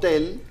alquilando un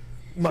hotel,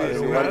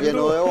 un lugar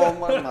lleno de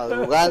bombas,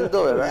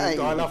 madrugando, ¿verdad? Y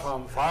toda la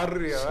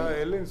fanfarria, sí.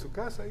 Él en su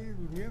casa ahí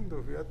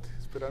durmiendo, fíjate,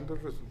 esperando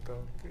el resultado.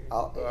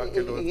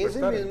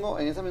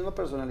 En esa misma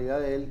personalidad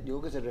de él, yo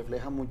creo que se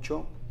refleja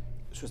mucho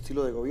su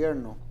estilo de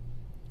gobierno.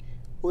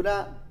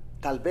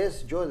 Tal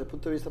vez yo, desde el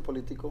punto de vista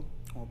político,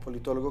 como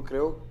politólogo,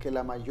 creo que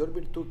la mayor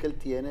virtud que él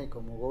tiene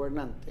como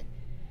gobernante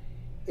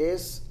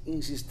es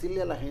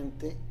insistirle a la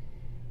gente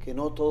que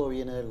no todo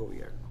viene del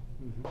gobierno,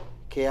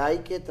 que hay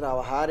que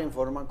trabajar en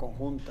forma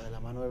conjunta de la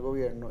mano del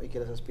gobierno y que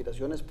las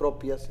aspiraciones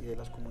propias y de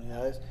las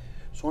comunidades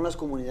son las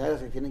comunidades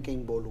las que tienen que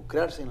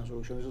involucrarse en la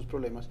solución de sus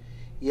problemas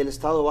y el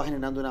Estado va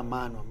generando una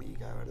mano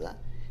amiga, ¿verdad?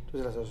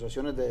 Entonces las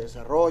asociaciones de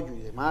desarrollo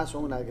y demás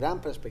son una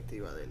gran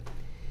perspectiva de él.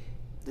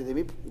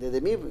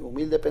 Desde mi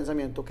humilde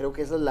pensamiento creo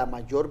que esa es la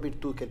mayor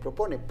virtud que él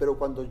propone, pero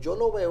cuando yo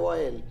lo veo a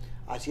él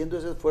haciendo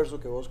ese esfuerzo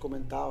que vos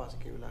comentabas,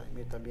 que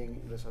Vladimir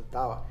también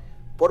resaltaba,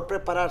 por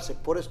prepararse,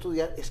 por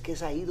estudiar, es que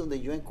es ahí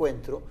donde yo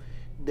encuentro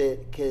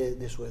que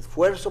de su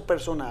esfuerzo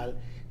personal,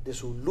 de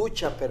su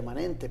lucha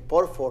permanente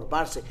por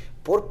formarse,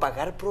 por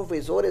pagar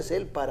profesores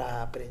él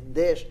para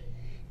aprender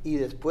y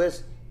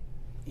después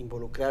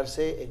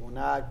involucrarse en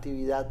una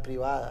actividad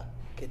privada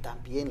que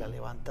también la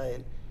levanta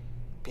él.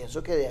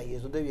 Pienso que de ahí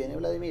es donde viene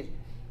Vladimir,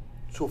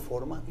 su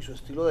forma y su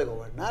estilo de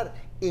gobernar,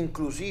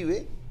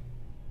 inclusive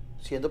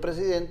siendo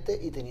presidente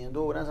y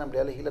teniendo una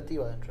asamblea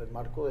legislativa dentro del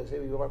marco de ese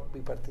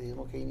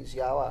bipartidismo que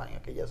iniciaba en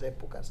aquellas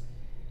épocas,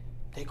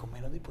 con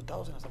menos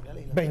diputados en la asamblea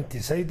legislativa.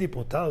 26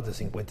 diputados de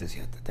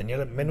 57, tenía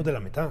menos de la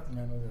mitad.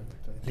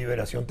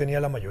 Liberación tenía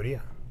la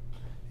mayoría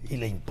y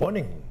le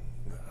imponen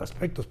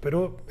aspectos,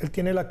 pero él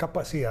tiene la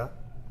capacidad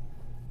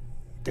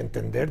de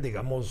entender,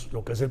 digamos,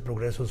 lo que es el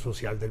progreso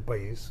social del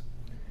país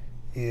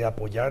y de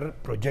apoyar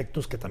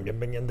proyectos que también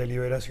venían de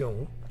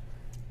Liberación,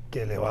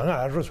 que le van a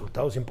dar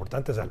resultados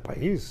importantes al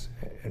país.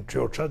 Entre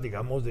otras,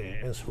 digamos,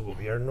 en su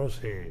gobierno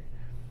se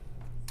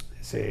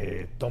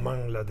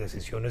toman las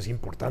decisiones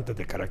importantes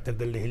de carácter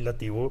del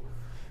legislativo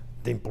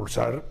de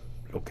impulsar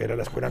lo que era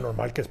la escuela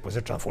normal, que después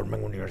se transforma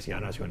en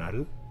Universidad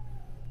Nacional,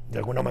 de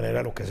alguna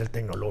manera lo que es el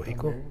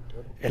tecnológico,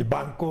 el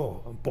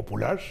Banco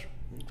Popular,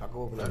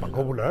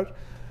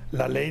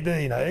 la ley de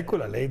Dinadeco,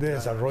 la ley de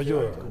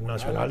desarrollo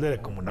nacional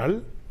de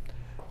comunal,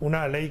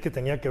 una ley que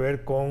tenía que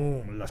ver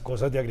con las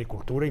cosas de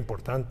agricultura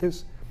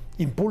importantes,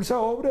 impulsa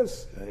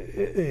obras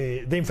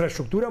de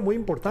infraestructura muy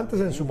importantes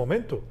en su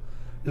momento.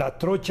 La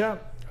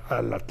trocha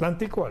al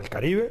Atlántico, al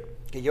Caribe,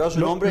 que lleva su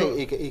nombre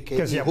y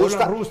que se llamó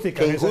la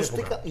rústica.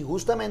 Y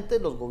justamente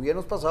los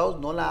gobiernos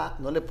pasados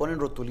no le ponen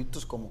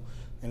rotulitos como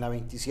en la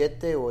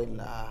 27 o en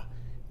la...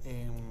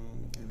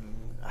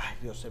 ay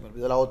Dios, se me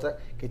olvidó la otra,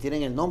 que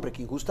tienen el nombre,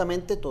 que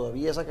injustamente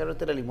todavía esa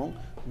carretera Limón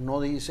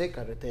no dice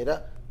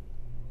carretera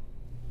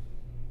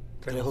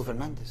Trejos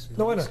Fernández.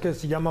 No, bueno, es que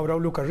se llama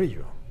Braulio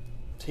Carrillo.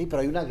 Sí,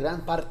 pero hay una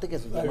gran parte que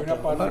se llama... Hay una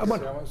parte que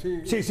se llama,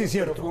 sí,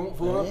 cierto.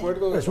 Fue un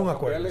acuerdo de es un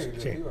acuerdo,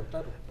 sí.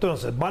 Claro.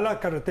 Entonces, va la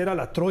carretera,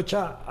 la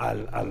trocha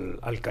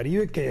al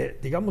Caribe, que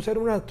digamos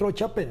era una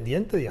trocha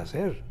pendiente de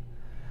hacer.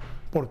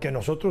 Porque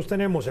nosotros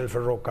tenemos el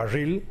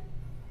ferrocarril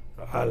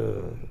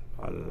al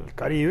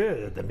Caribe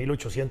desde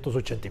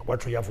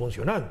 1884 ya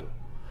funcionando.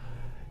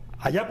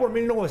 Allá por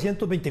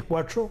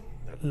 1924,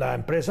 la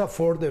empresa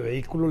Ford de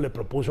vehículos le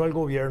propuso al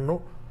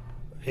gobierno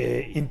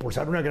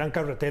impulsar una gran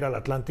carretera al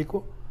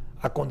Atlántico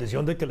a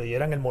condición de que le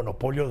dieran el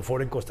monopolio de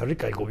Ford en Costa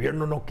Rica. El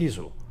gobierno no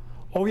quiso.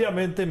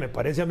 Obviamente, me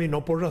parece a mí,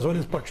 no por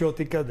razones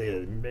patrióticas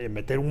de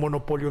meter un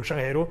monopolio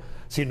extranjero,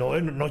 sino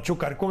de no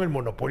chocar con el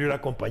monopolio de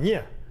la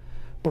compañía.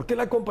 Porque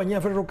la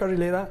compañía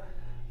ferrocarrilera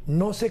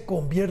no se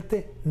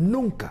convierte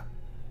nunca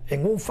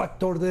en un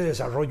factor de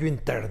desarrollo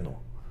interno.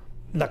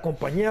 La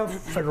compañía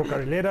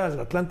ferrocarrilera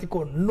del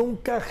Atlántico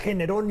nunca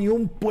generó ni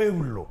un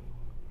pueblo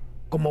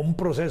como un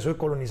proceso de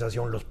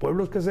colonización. Los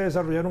pueblos que se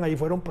desarrollaron ahí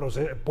fueron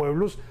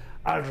pueblos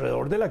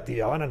alrededor de la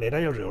actividad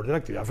bananera y alrededor de la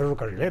actividad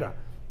ferrocarrilera,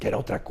 que era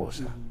otra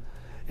cosa.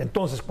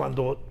 Entonces,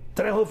 cuando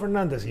Trejos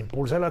Fernández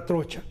impulsa la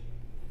trocha,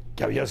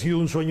 que había sido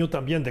un sueño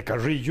también de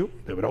Carrillo,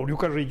 de Braulio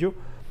Carrillo,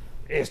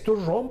 esto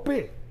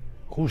rompe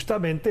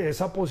justamente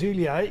esa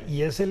posibilidad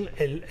y es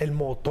el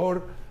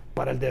motor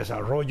para el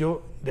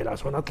desarrollo de la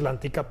zona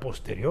atlántica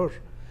posterior.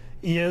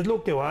 Y es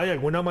lo que va de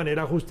alguna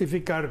manera a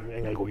justificar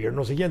en el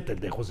gobierno siguiente,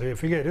 el de José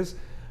Figueres,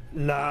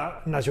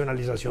 la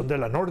nacionalización de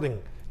la Norden,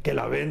 que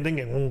la venden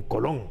en un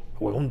colón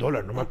o en un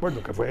dólar, no me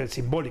acuerdo, que fue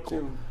simbólico,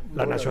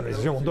 la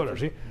nacionalización, un dólar,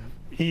 sí.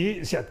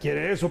 Y se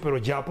adquiere eso, pero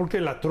ya porque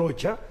la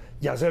trocha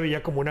ya se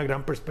veía como una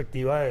gran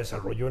perspectiva de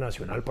desarrollo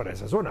nacional para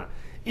esa zona.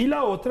 Y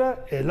la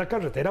otra es la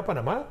carretera a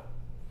Panamá,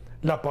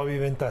 la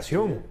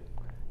pavimentación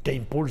que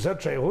impulsa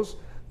Trejos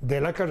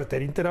de la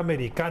carretera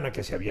interamericana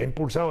que se había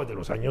impulsado desde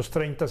los años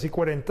 30 y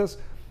 40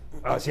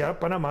 hacia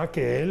Panamá,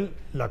 que él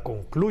la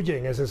concluye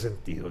en ese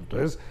sentido.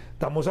 Entonces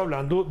estamos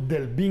hablando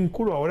del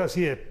vínculo ahora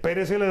sí de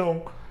Pérez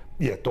Celedón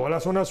y de toda la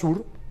zona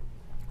sur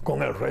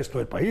con el resto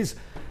del país.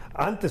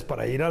 Antes,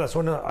 para ir a la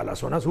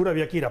zona sur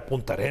había que ir a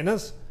Punta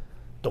Arenas,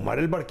 tomar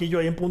el barquillo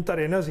ahí en Punta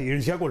Arenas y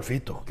irse a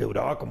Golfito, que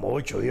duraba como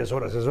 8 o 10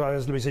 horas. Eso a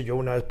veces lo hice yo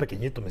una vez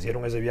pequeñito, me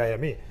hicieron ese viaje a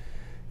mí.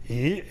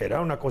 Y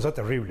era una cosa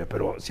terrible,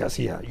 pero se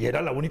hacía. Y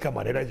era la única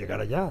manera de llegar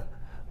allá.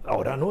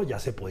 Ahora no, ya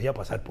se podía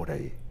pasar por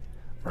ahí.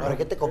 Ahora,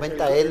 ¿qué te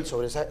comenta él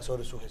sobre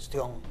su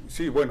gestión?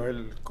 Sí, bueno,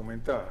 él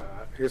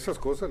comenta esas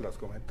cosas, las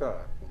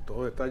comenta con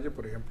todo detalle,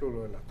 por ejemplo,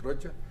 lo de la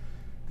trocha.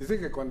 Dice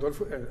que cuando él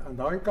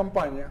andaba en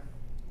campaña,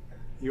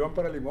 iban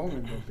para Limón,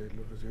 en donde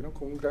lo recibieron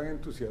con un gran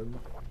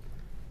entusiasmo.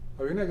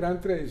 Había una gran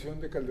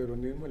tradición de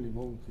calderonismo en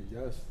Limón, que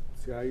ya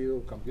se ha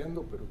ido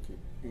cambiando, pero que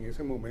en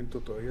ese momento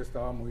todavía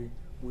estaba muy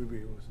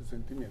vivo ese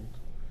sentimiento.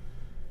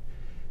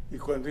 Y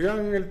cuando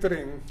iban en el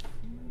tren,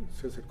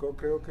 se acercó,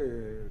 creo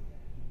que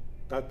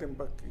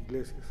Tattenbach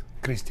Iglesias.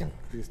 Cristian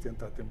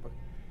Tattenbach.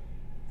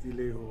 Y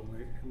le dijo,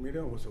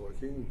 mira, José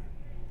Joaquín,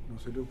 no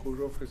se le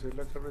ocurre ofrecer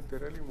la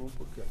carretera de Limón,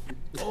 porque aquí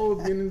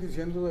todos vienen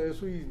diciendo de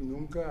eso y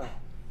nunca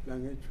la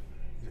han hecho.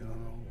 Y dice, no,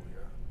 voy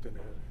a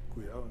tener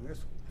cuidado en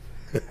eso.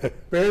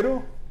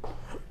 Pero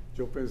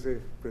yo pensé,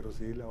 pero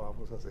sí la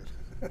vamos a hacer.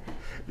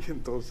 Y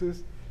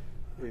entonces,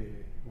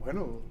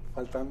 bueno,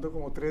 faltando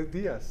como 3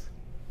 días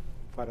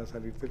para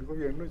salir del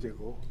gobierno,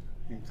 llegó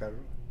en carro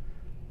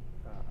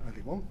a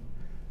Limón.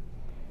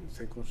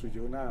 Se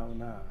construyó una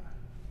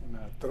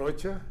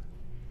trocha,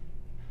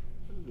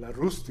 la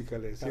rústica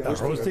le decían. La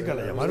rústica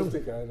la llamaron.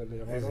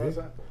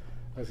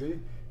 Así.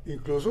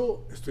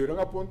 Incluso estuvieron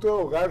a punto de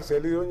ahogarse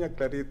él y doña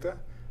Clarita,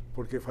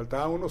 porque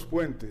faltaban unos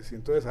puentes, y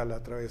entonces al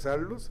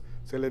atravesarlos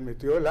se les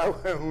metió el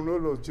agua en uno de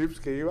los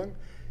jeeps que iban,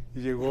 y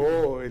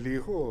llegó el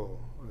hijo,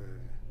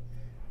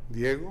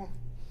 Diego,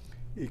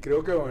 y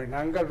creo que don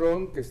Hernán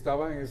Garrón, que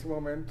estaba en ese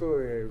momento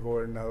de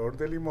gobernador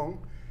de Limón,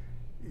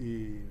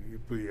 y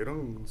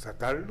pudieron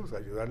sacarlos,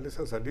 ayudarles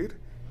a salir,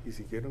 y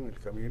siguieron el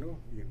camino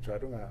y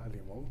entraron a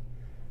Limón,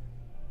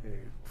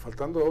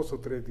 faltando 2 o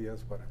 3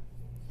 días para...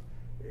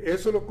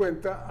 Eso lo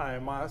cuenta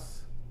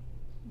además,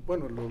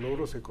 bueno, los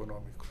logros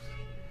económicos.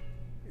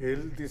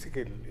 Él dice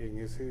que el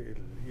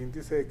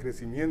índice de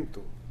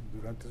crecimiento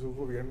durante su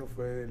gobierno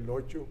fue del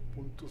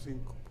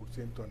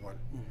 8.5% anual,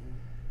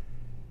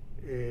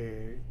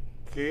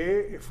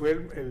 que fue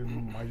el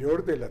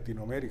mayor de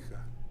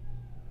Latinoamérica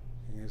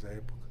en esa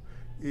época.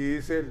 Y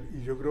dice,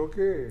 y yo creo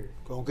que...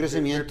 Con un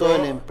crecimiento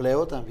del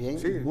empleo también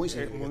muy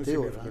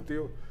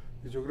significativo.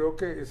 Y yo creo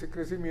que ese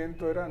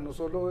crecimiento era no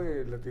solo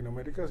de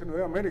Latinoamérica, sino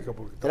de América.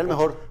 Porque era el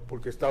mejor.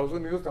 Porque Estados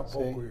Unidos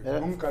tampoco,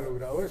 nunca ha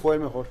logrado eso. Fue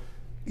el mejor.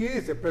 Y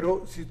dice,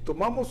 pero si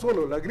tomamos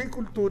solo la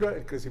agricultura,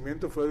 el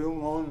crecimiento fue de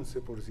un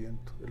 11%.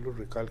 Él lo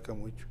recalca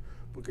mucho,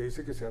 porque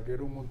dice que se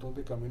abrieron un montón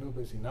de caminos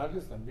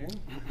vecinales también.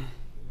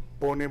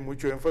 Pone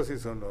mucho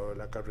énfasis en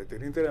la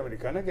carretera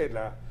interamericana, que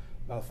la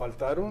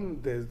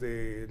asfaltaron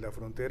desde la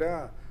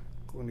frontera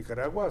con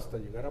Nicaragua hasta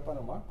llegar a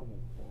Panamá, como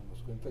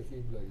nos cuenta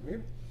aquí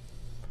Vladimir.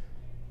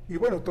 Y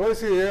bueno, toda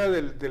esa idea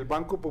del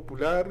Banco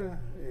Popular,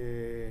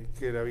 que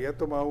él había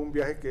tomado un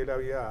viaje que él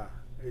había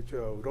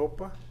hecho a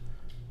Europa,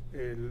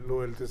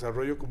 lo del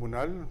desarrollo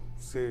comunal,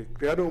 se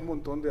crearon un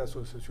montón de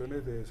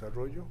asociaciones de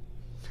desarrollo.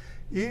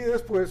 Y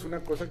después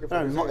una cosa que...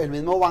 Claro, el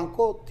mismo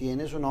banco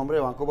tiene su nombre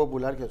de Banco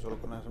Popular, que eso lo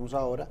conocemos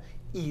ahora,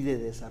 y de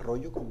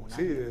desarrollo comunal.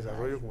 Sí, de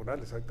desarrollo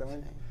comunal,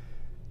 exactamente.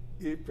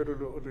 Sí. Pero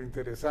lo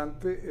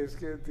interesante es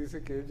que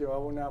dice que él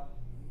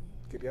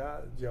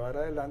quería llevar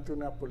adelante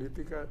una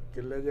política que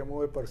él le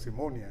llamó de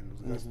parsimonia en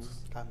los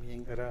gastos.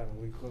 También. Era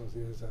muy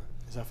conocida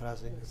esa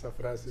frase.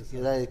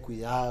 Era de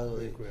cuidado,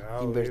 de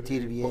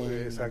invertir bien,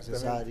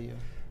 necesario.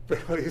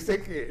 Pero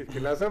dice que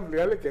la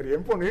asamblea le quería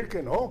imponer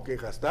que no, que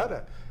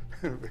gastara.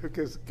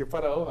 Qué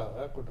paradoja,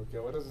 ¿verdad? Con lo que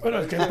ahora bueno,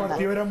 es que el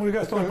partido era muy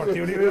gastón, el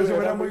Partido Libre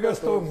era muy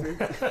gastón. Sí.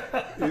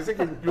 Y dice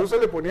que incluso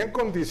le ponían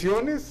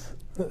condiciones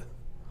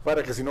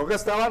para que si no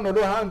gastaba, no lo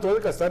dejaban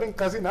entonces gastar en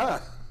casi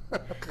nada,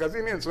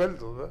 casi ni en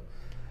sueldos, ¿verdad?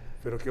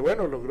 Pero que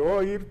bueno,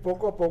 logró ir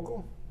poco a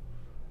poco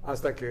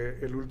hasta que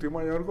el último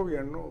año del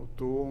gobierno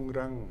tuvo un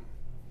gran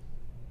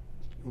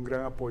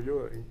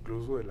apoyo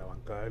incluso de la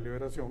bancada de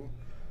Liberación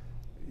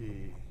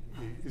y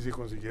se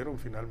consiguieron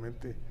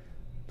finalmente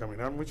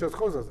caminar muchas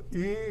cosas.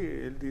 Y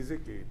él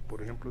dice que,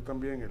 por ejemplo,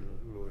 también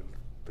lo del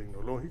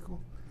tecnológico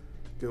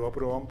quedó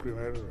aprobado un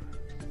primer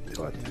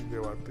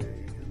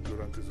debate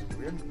durante su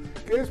gobierno,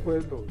 que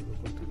después lo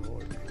continuó,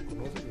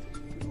 reconoce.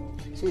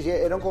 Sí,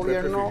 era un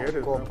gobierno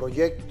con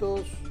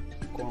proyectos,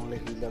 con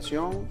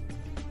legislación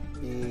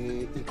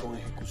y con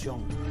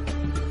ejecución.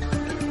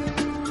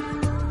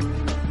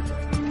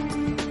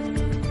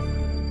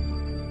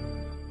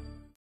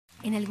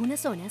 En algunas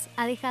zonas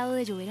ha dejado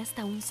de llover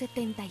hasta un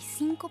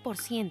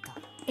 75%.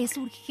 Es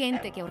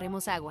urgente que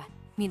ahorremos agua.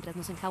 Mientras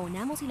nos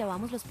enjabonamos y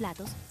lavamos los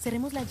platos,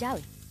 cerremos la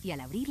llave y al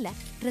abrirla,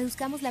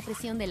 reduzcamos la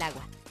presión del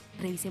agua.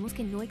 Revisemos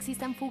que no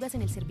existan fugas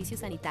en el servicio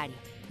sanitario.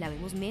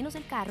 Lavemos menos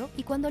el carro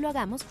y cuando lo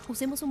hagamos,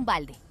 usemos un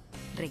balde.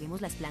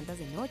 Reguemos las plantas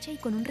de noche y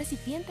con un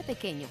recipiente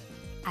pequeño.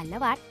 Al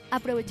lavar,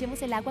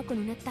 aprovechemos el agua con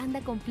una tanda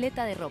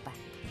completa de ropa.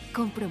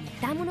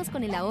 Comprometámonos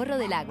con el ahorro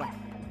del agua.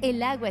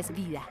 El agua es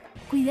vida.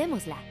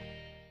 Cuidémosla.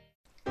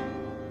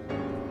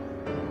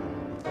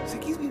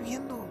 ¿Seguís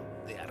viviendo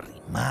de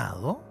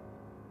arrimado?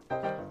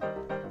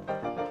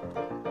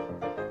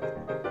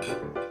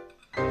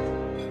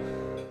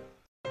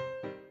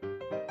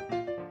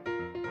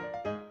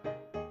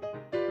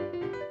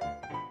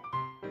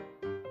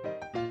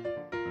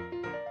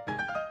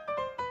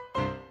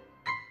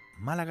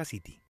 Málaga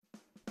City.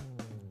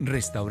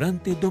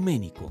 Restaurante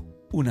Doménico,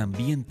 un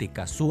ambiente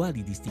casual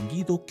y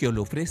distinguido que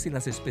le ofrece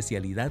las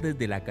especialidades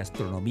de la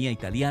gastronomía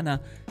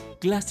italiana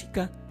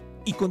clásica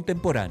y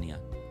contemporánea,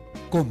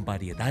 con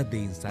variedad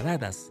de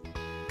ensaladas,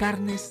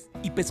 carnes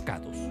y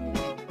pescados,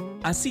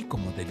 así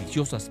como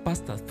deliciosas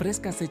pastas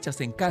frescas hechas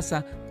en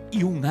casa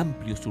y un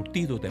amplio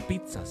surtido de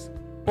pizzas,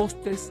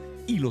 postres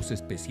y los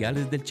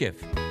especiales del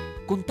chef.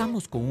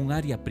 Contamos con un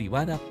área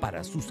privada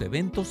para sus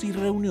eventos y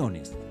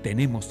reuniones.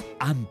 Tenemos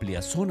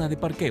amplia zona de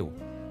parqueo.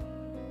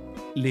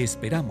 Le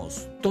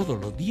esperamos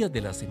todos los días de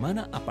la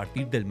semana a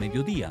partir del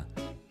mediodía.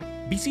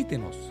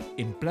 Visítenos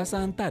en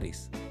Plaza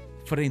Antares,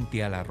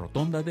 frente a la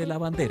Rotonda de la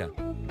Bandera.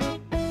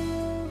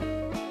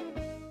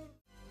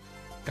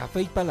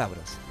 Café y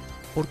Palabras,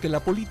 porque la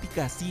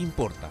política sí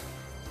importa.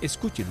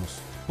 Escúchenos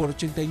por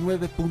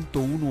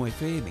 89.1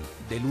 FM,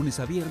 de lunes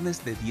a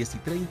viernes de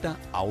 10:30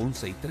 a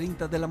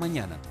 11:30 de la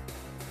mañana.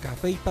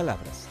 Café y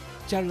Palabras,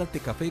 charlas de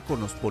café con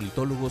los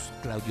politólogos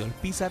Claudio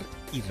Alpízar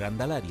y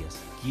Randall Arias,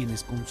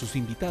 quienes con sus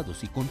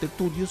invitados y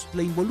contertulios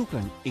le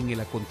involucran en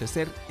el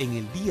acontecer en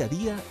el día a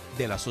día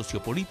de la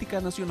sociopolítica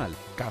nacional.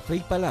 Café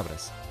y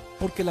Palabras,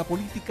 porque la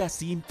política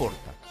sí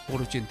importa.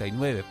 Por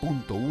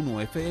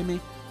 89.1 FM,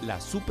 La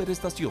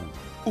Superestación,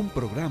 un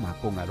programa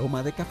con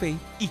aroma de café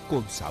y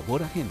con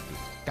sabor a gente.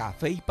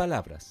 Café y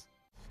Palabras.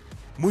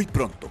 Muy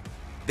pronto,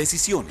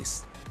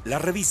 Decisiones, la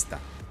revista.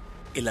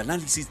 El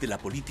análisis de la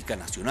política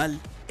nacional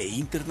e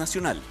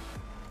internacional,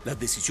 las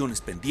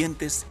decisiones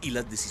pendientes y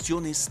las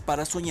decisiones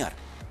para soñar.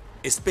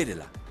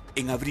 Espérela,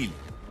 en abril.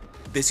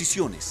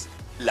 Decisiones,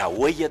 la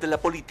huella de la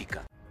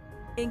política.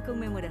 En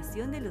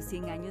conmemoración de los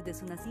 100 años de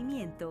su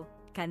nacimiento,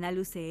 Canal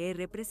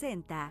UCR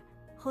presenta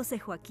José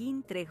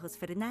Joaquín Trejos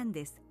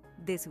Fernández,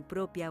 de su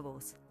propia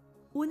voz.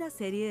 Una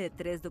serie de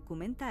 3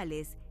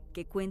 documentales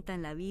que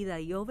cuentan la vida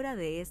y obra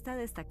de esta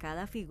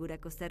destacada figura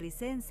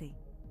costarricense,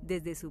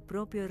 desde su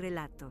propio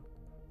relato.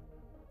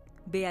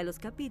 Vea los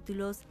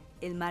capítulos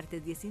el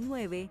martes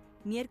 19,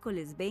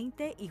 miércoles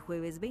 20 y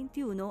jueves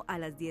 21 a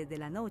las 10 de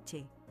la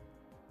noche.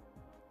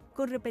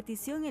 Con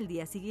repetición el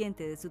día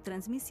siguiente de su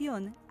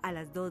transmisión a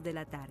las 2 de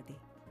la tarde.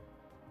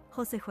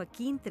 José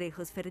Joaquín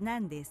Trejos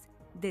Fernández,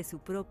 de su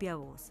propia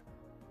voz.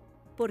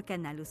 Por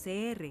Canal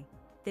UCR,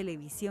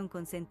 Televisión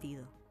con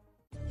Sentido.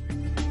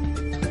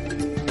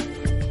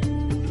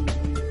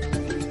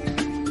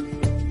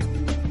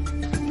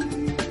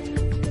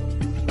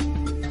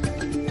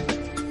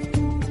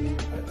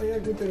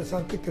 Algo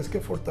interesante que es que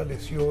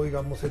fortaleció,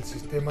 digamos, el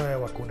sistema de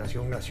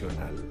vacunación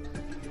nacional,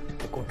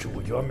 que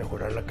contribuyó a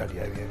mejorar la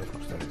calidad de vida de los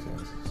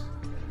costarricenses.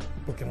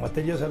 Porque en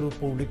materia de salud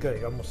pública,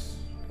 digamos,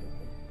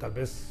 tal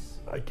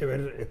vez hay que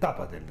ver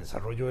etapas del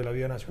desarrollo de la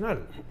vida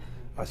nacional.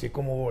 Así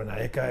como en la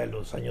década de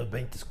los años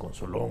 20 con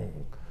Solón,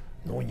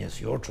 Núñez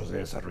y otros se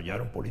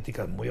desarrollaron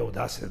políticas muy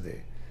audaces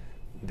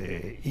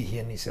de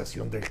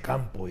higienización del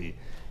campo y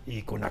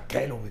con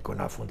aquello y con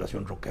la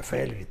Fundación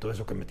Rockefeller y todo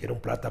eso que metieron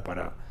plata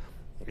para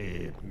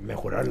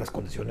mejorar las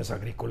condiciones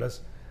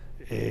agrícolas,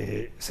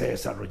 se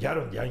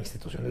desarrollaron ya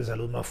instituciones de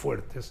salud más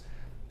fuertes.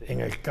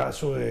 En el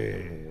caso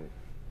del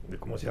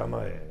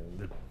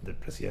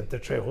presidente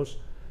Trejos,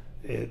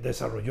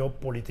 desarrolló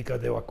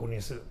políticas de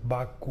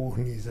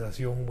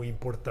vacunización muy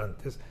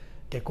importantes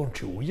que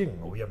contribuyen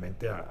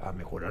obviamente a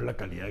mejorar la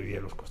calidad de vida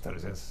de los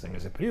costarricenses en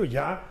ese periodo.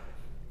 Ya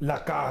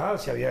la Caja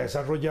se había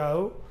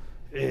desarrollado,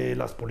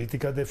 las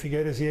políticas de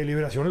Figueres y de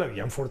Liberación la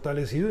habían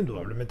fortalecido,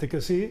 indudablemente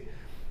que sí,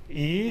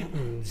 y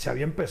se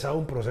había empezado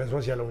un proceso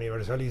hacia la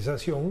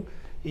universalización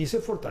y se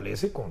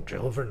fortalece con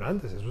Trejos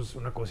Fernández, eso es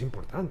una cosa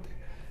importante.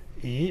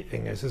 Y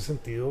en ese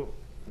sentido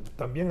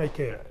también hay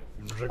que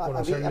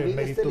reconocerle el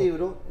mérito. Este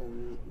libro,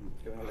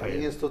 que me leí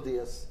en estos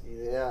días,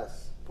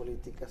 Ideas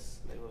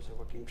Políticas de José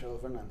Joaquín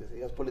Trejos Fernández,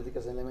 Ideas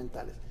Políticas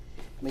Elementales,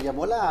 me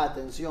llamó la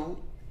atención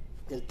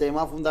el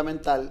tema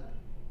fundamental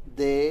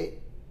de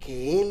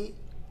que él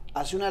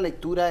hace una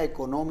lectura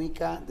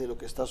económica de lo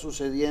que está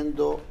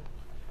sucediendo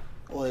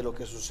o de lo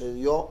que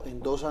sucedió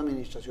en 2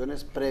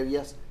 administraciones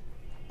previas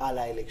a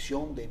la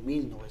elección de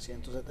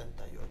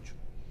 1978.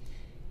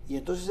 Y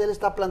entonces él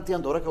está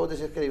planteando, ahora que vos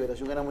decías que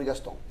Liberación era muy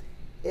Gastón,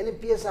 él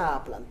empieza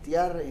a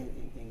plantear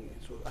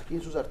aquí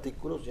en sus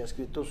artículos ya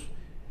escritos,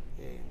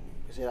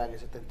 que serán en el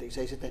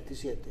 76,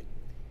 77,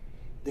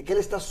 de que él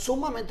está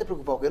sumamente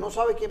preocupado, que no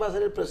sabe quién va a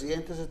ser el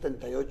presidente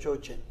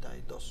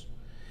 78-82,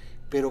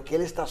 pero que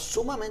él está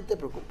sumamente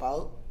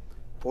preocupado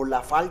por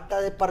la falta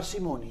de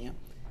parsimonia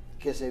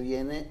que se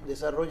viene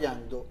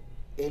desarrollando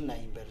en la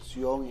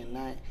inversión,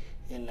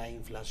 en la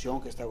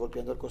inflación que está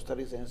golpeando al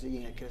costarricense y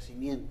en el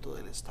crecimiento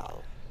del Estado.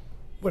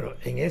 Bueno,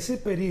 en ese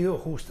periodo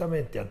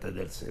justamente antes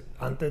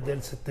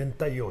del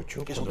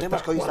 78, que son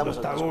temas que hoy cuando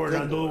estamos está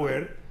gobernando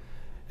Duber,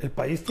 el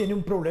país tiene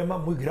un problema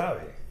muy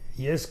grave,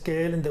 y es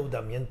que el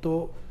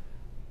endeudamiento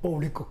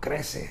público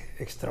crece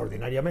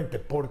extraordinariamente,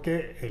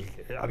 porque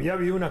había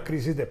habido una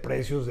crisis de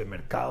precios, de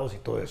mercados y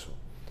todo eso,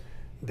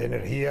 de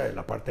energía, de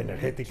la parte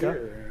energética,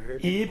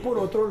 y por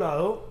otro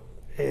lado,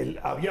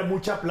 había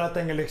mucha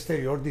plata en el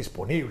exterior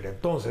disponible.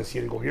 Entonces, si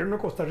el gobierno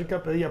de Costa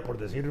Rica pedía, por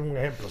decir un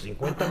ejemplo,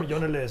 50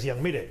 millones, le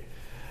decían, mire,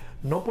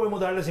 no podemos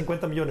darle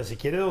 50 millones, si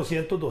quiere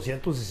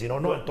 200, y si no,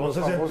 no.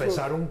 Entonces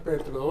empezaron...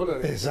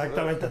 petrodólares.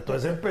 Exactamente,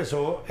 entonces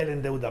empezó el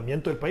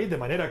endeudamiento del país, de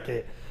manera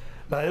que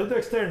la deuda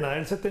externa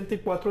del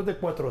 74 es de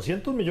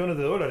 400 millones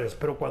de dólares,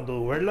 pero cuando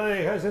Duber la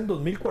deja es en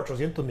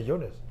 2.400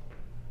 millones.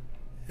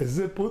 Ese es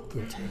el punto.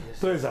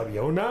 Entonces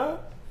había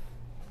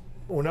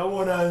una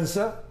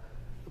bonanza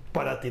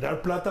para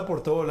tirar plata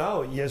por todo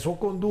lado, y eso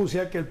conduce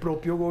a que el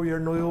propio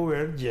gobierno de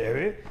Duber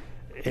lleve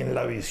en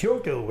la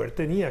visión que Duber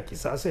tenía,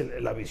 quizás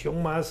la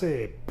visión más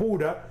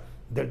pura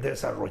del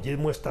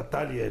desarrollismo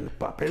estatal y del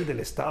papel del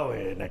Estado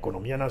en la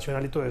economía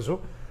nacional y todo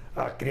eso,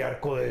 a crear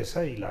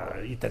CODESA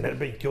y tener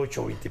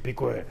 28 o 20 y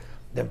pico de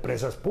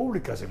empresas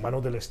públicas en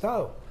manos del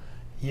Estado.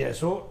 Y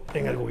eso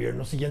en el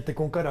gobierno siguiente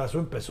con Carazo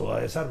empezó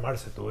a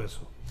desarmarse todo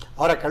eso.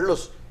 Ahora,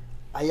 Carlos,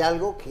 hay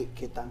algo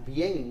que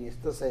también en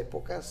estas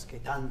épocas, que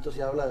tanto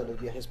se habla de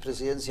los viajes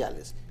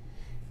presidenciales,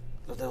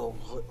 los de don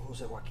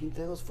José Joaquín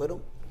Trejos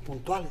fueron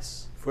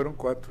puntuales. Fueron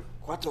 4.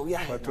 4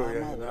 viajes,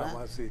 Nada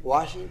más, sí.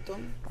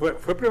 Washington.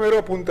 Fue primero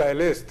a Punta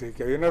del Este,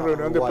 que había una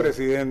reunión de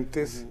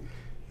presidentes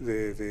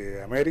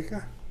de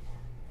América.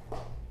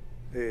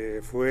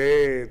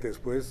 Fue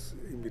después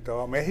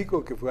invitado a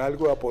México, que fue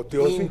algo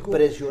apoteósico.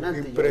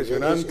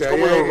 Impresionante. Es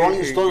como los Rolling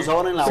Stones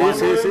ahora en La Habana.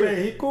 Sí.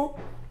 México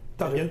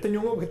también tenía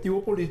un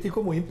objetivo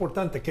político muy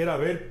importante, que era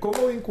ver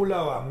cómo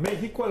vinculaba a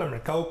México al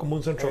mercado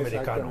común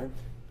centroamericano.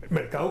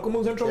 Mercado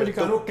común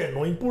centroamericano que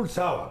no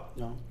impulsaba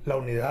la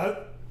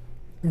unidad,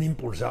 ni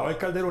impulsaba el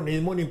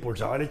calderonismo, ni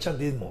impulsaba el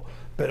echandismo,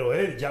 pero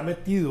él ya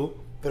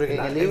metido... Pero que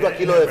en el libro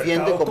aquí lo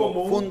defiende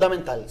como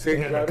fundamental. Sí,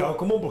 en el mercado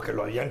común, porque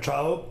lo había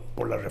entrado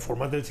por las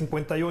reformas del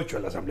 58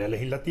 de la Asamblea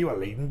Legislativa, la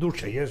ley de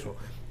industria y eso,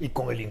 y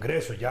con el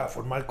ingreso ya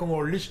formal con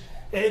Orlich,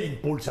 él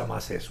impulsa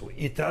más eso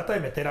y trata de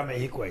meter a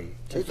México ahí.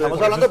 Sí,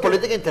 estamos hablando de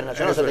política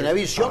internacional, o sea, tenía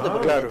visión de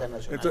política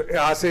internacional. Entonces,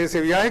 hace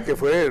ese viaje que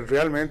fue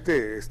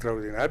realmente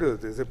extraordinario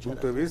desde ese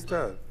punto de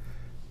vista.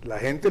 La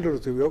gente lo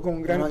recibió con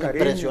un gran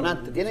cariño.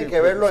 Impresionante. Tienen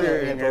que verlo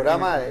en el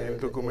programa, el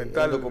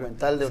documental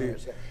de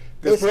universidad.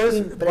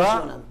 Después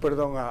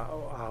va,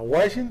 a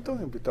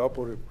Washington, invitado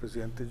por el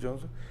presidente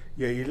Johnson,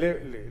 y ahí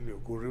le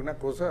ocurre una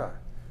cosa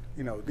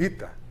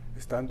inaudita.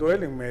 Estando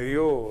él en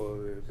medio,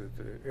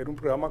 era un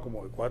programa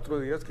como de 4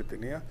 días que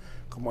tenía,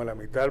 como a la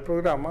mitad del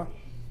programa,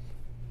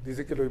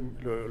 dice que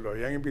lo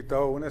habían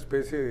invitado a una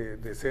especie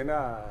de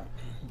cena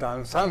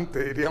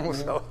danzante,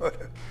 diríamos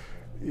ahora.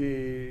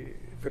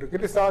 Pero que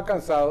él estaba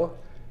cansado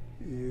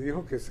y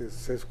dijo que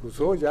se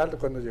excusó ya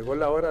cuando llegó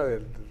la hora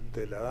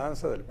de la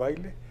danza, del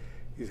baile,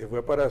 y se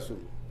fue para su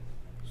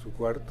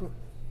cuarto,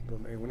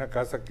 en una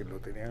casa que lo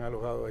tenían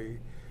alojado ahí,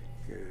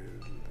 que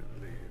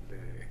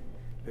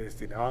le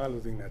destinaban a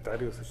los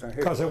dignatarios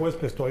extranjeros. Casa de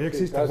huéspedes, todavía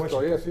existe.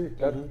 Todavía sí,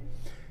 claro.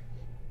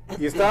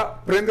 Y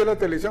prende la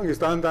televisión y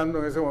estaban dando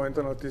en ese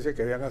momento noticia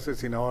que habían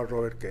asesinado a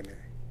Robert Kennedy.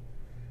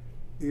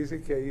 Y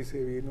dice que ahí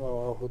se vino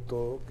abajo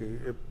todo,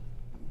 que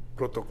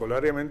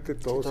protocolariamente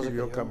todo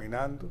siguió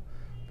caminando,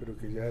 pero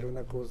que ya era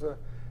una cosa...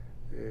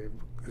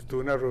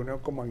 estuve en una reunión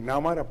con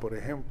McNamara, por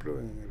ejemplo,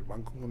 en el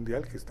Banco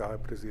Mundial, que estaba el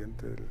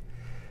presidente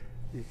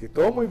y que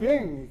todo muy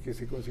bien, y que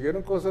se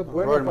consiguieron cosas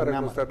buenas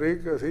para Costa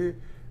Rica, sí.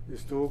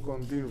 Estuvo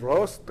con Dean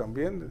Ross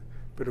también,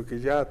 pero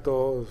que ya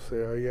todo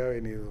se había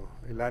venido,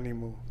 el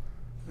ánimo,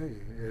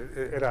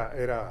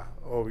 era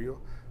obvio,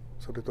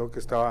 sobre todo que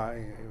estaba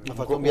en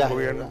un viaje,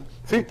 gobierno.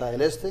 Sí,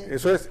 del Este.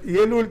 Eso es. Y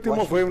el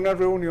último fue una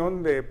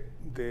reunión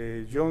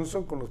de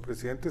Johnson con los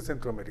presidentes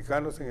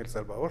centroamericanos en El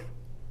Salvador,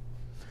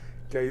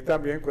 que ahí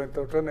también cuenta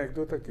otra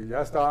anécdota, que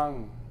ya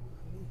estaban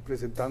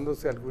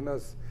presentándose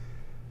algunos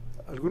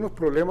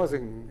problemas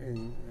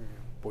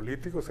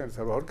políticos en El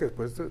Salvador, que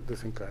después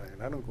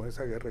desencadenaron con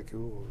esa guerra que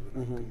hubo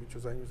durante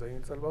muchos años ahí en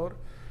El Salvador,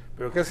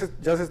 pero que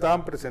ya se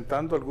estaban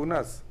presentando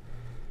algunos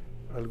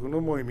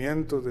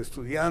movimientos de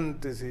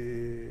estudiantes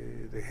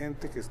y de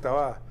gente que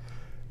estaba,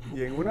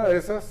 y en una de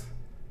esas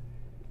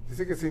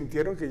dice que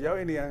sintieron que ya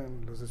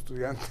venían los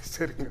estudiantes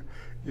cerca,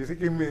 y dice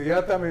que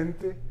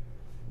inmediatamente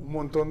un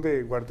montón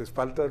de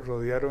guardaespaldas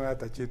rodearon a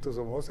Tachito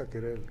Somoza, que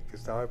era el que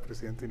estaba el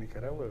presidente de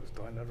Nicaragua,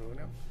 estaba en la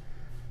reunión.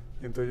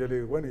 Y entonces yo le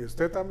digo, bueno, ¿y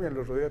usted también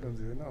lo rodearon?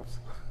 Dice, no,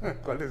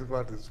 ¿cuáles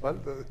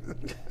guardaespaldas?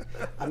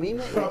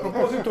 Pero a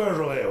propósito del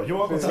rodeo, yo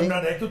voy a contar una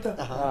anécdota.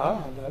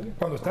 Dale.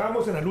 Cuando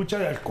estábamos en la lucha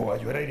de Alcoa,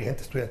 yo era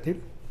dirigente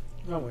estudiantil.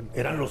 Bueno.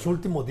 Eran los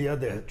últimos días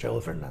de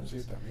Trejos Fernández.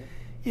 Sí, también.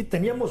 y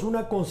teníamos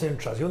una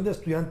concentración de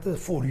estudiantes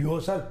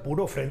furiosa al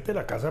puro frente de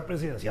la Casa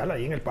Presidencial,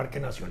 ahí en el Parque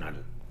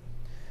Nacional.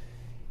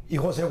 Y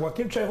José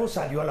Joaquín Trejos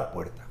salió a la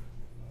puerta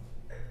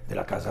de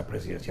la Casa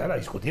Presidencial a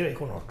discutir ahí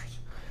con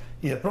nosotros.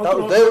 Y de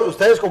pronto...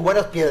 Ustedes con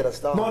buenas piedras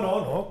estaban.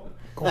 No.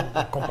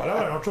 Con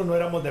palabras, nosotros no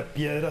éramos de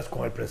piedras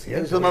con el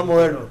presidente. Eso es más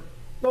moderno.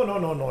 No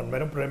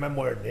era un problema de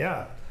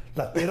modernidad.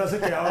 Las piedras se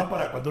quedaban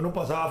para cuando uno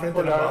pasaba frente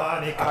a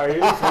la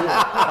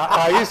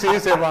embajada. Ahí sí,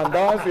 se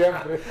mandaban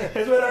siempre.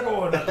 Eso era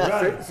como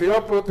natural. Se iba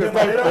a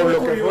protestar por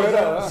lo que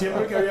fuera.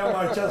 Siempre que había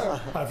marchas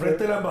al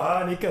frente de la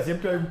embajada Nica,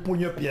 siempre hay un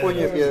puño de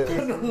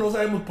piedras. No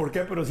sabemos por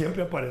qué, pero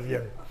siempre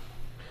aparecían.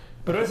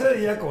 Pero ese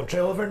día con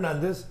Trejos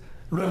Fernández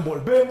lo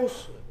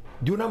envolvemos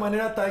de una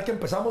manera tal que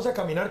empezamos a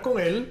caminar con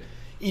él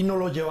y nos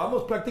lo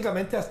llevamos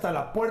prácticamente hasta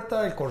la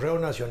puerta del Correo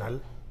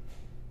Nacional.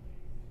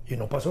 Y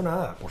no pasó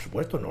nada, por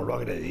supuesto, no lo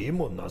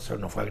agredimos, no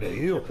fue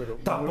agredido. Sí,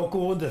 tampoco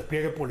hubo un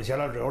despliegue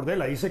policial alrededor de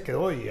él, ahí se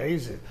quedó y ahí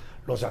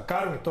lo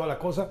sacaron y toda la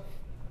cosa.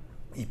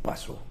 Y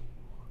pasó.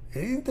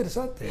 Es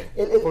interesante.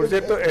 Por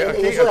cierto,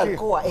 eso de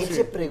Alcoa, él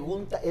se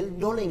pregunta, él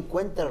no le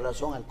encuentra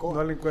razón a Alcoa.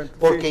 No le encuentra.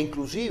 Porque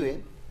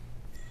inclusive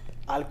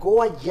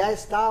Alcoa ya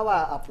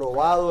estaba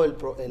aprobado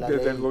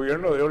desde el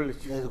gobierno de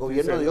Orlich. Desde el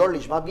gobierno de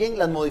Orlich. Más bien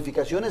las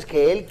modificaciones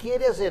que él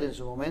quiere hacer en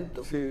su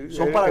momento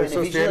son para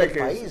beneficio del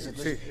país.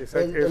 Entonces,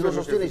 él lo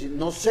sostiene y dice,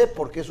 no sé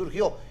por qué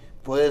surgió.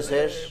 Puede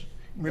ser...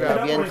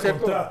 Era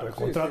por el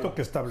contrato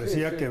que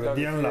establecía que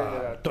vendían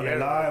la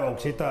tonelada de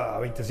bauxita a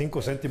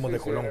 25 céntimos de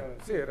colón.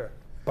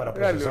 Para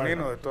procesar.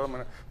 Era de todas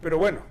maneras. Pero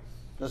bueno.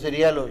 No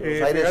sería los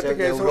aires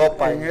de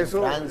Europa, en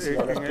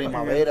Francia, las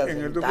primaveras.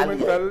 En el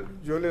documental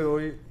yo le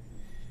doy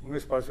un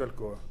espacio al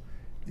Alcoa.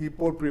 Y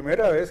por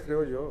primera vez,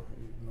 creo yo,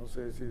 no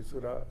sé si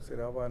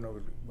será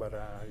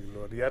para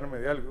gloriarme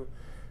de algo,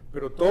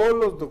 pero todos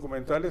los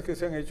documentales que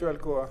se han hecho de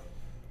Alcoa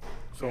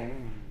son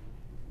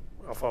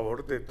a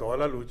favor de toda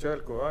la lucha de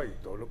Alcoa y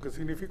todo lo que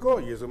significó,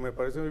 y eso me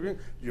parece muy bien.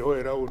 Yo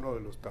era uno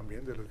de los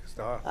que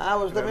estaba...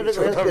 vos también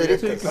recogías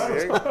piedritas.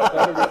 Sí,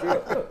 claro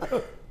que sí.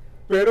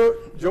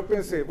 Pero yo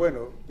pensé,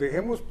 bueno,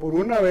 dejemos por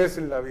una vez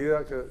en la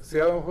vida que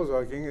sea don José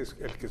Joaquín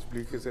el que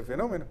explique ese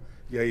fenómeno.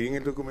 Y ahí en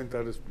el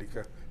documental lo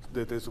explica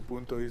desde su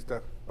punto de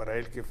vista, para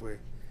él que fue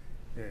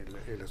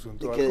el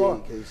asunto de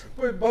Alcoa. ¿Qué dice?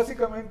 Pues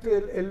básicamente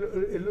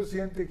él lo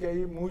siente que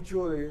hay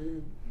mucho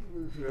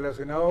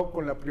relacionado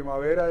con la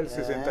primavera del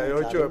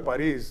 68 claro. De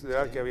París,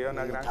 que había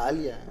una gran...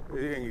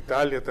 En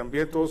Italia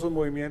también, todos esos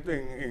movimientos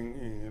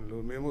en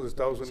los mismos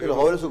Estados Unidos. Sí, los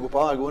jóvenes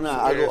ocupaban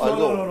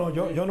algo...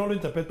 Yo no lo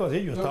interpreto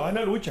así, yo estaba en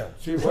la lucha.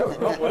 Sí, bueno,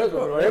 no por eso,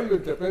 pero él lo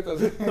interpreta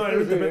así. No, él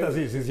lo interpreta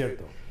así, sí es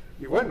cierto.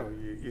 Y bueno,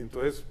 y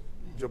entonces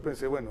yo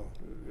pensé, bueno,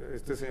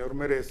 este señor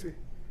merece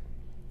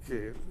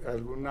que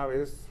alguna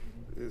vez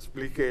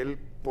explique él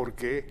por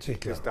qué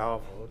estaba a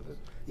favor de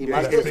eso.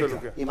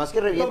 Y más que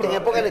reviente en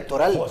época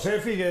electoral. José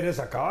Figueres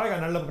acaba de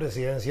ganar la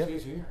presidencia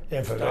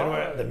en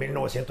febrero de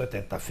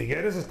 1970.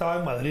 Figueres estaba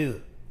en Madrid,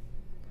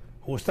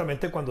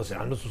 justamente cuando se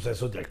dan los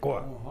sucesos de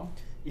Alcoa.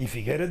 Y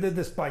Figueres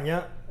desde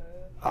España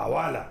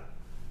avala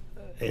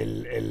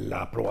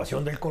la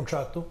aprobación del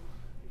contrato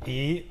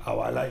y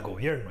avala el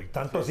gobierno. Y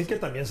tanto así que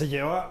también se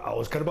lleva a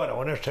Óscar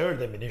Barahona Estever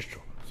de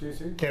ministro.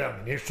 Que era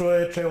ministro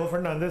de Trejos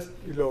Fernández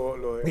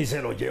y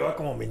se lo lleva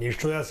como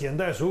ministro de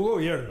Hacienda de su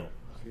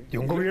gobierno. De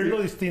un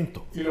gobierno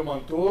distinto. Y lo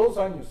mantuvo 2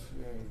 años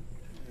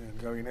en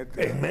el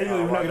gabinete. En medio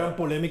de una gran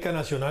polémica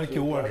nacional que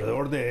hubo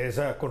alrededor de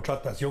esa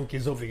contratación que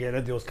hizo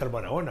Figueres de Óscar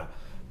Barahona.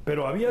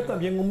 Pero había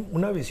también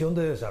una visión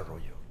de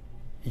desarrollo.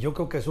 Y yo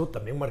creo que eso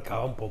también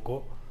marcaba un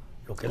poco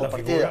lo que es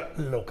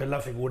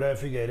la figura de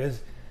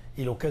Figueres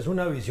y lo que es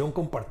una visión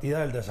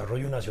compartida del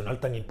desarrollo nacional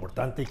tan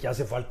importante y que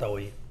hace falta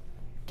hoy,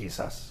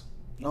 quizás.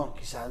 No,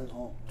 quizás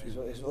no.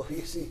 Eso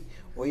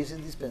hoy es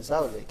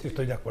indispensable. Sí,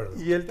 estoy de acuerdo.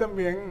 Y él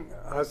también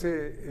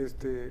hace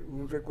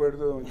un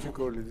recuerdo de don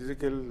Chico, les dice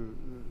que él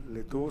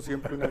le tuvo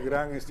siempre una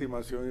gran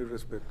estimación y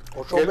respeto.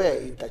 Otro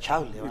hombre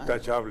intachable.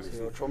 Intachable, sí.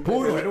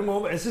 Puro, era un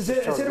hombre,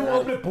 ese era un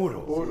hombre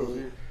puro.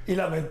 Sí. Y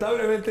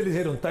lamentablemente le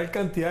hicieron tal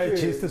cantidad de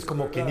chistes,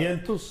 como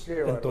 500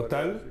 en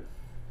total,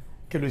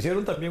 que lo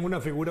hicieron también una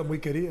figura muy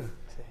querida.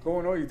 Sí.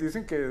 ¿Cómo no? Y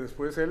dicen que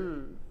después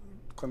él,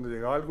 cuando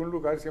llegaba a algún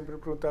lugar, siempre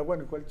preguntaba,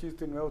 bueno, ¿cuál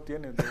chiste nuevo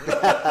tienes?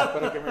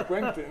 Para que me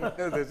cuente.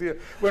 Decía,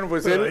 bueno,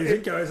 pues pero él...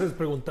 Dicen que a veces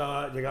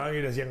llegaban y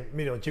le decían,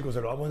 mire, don Chico,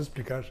 se lo vamos a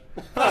explicar.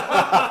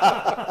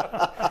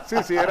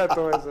 Sí, era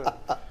todo eso.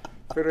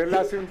 Pero él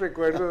hace un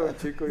recuerdo de don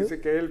Chico,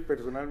 dice que él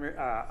personalmente,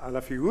 a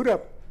la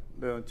figura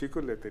de don Chico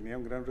le tenía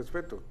un gran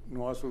respeto,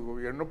 no a su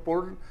gobierno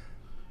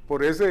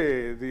por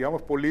ese,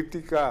 digamos,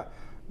 política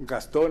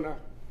gastona,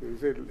 que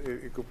dice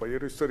el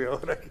compañero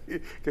historiador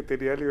aquí, que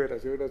tenía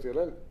Liberación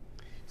Nacional.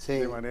 Sí.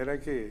 De manera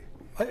que...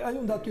 Hay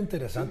un dato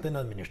interesante en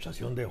la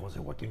administración de José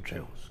Joaquín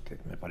Trejos, que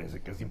me parece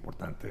que es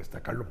importante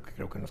destacarlo porque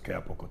creo que nos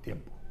queda poco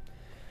tiempo.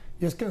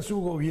 Y es que en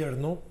su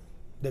gobierno,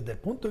 desde el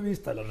punto de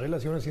vista de las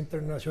relaciones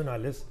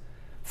internacionales,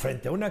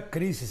 frente a una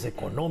crisis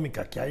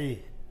económica que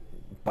hay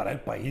para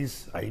el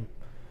país,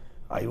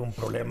 hay un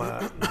problema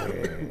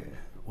de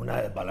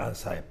una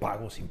desbalanza de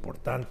pagos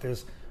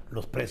importantes,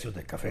 los precios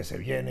del café se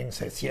vienen,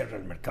 se cierra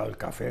el mercado del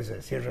café,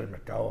 se cierra el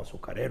mercado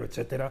azucarero,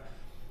 etc.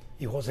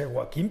 Y José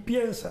Joaquín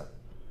piensa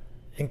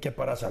en que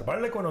para salvar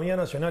la economía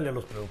nacional y a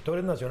los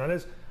productores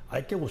nacionales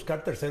hay que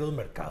buscar terceros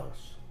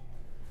mercados.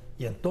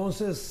 Y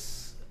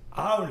entonces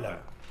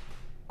habla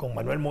con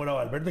Manuel Mora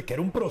Valverde, que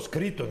era un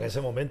proscrito en ese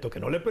momento,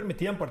 que no le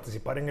permitían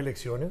participar en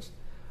elecciones,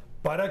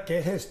 para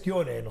que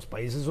gestione en los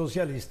países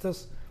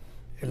socialistas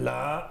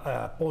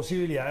la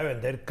posibilidad de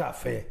vender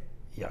café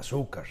y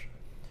azúcar.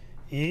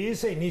 Y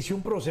se inicia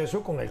un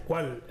proceso con el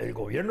cual el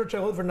gobierno de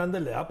Trejos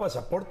Fernández le da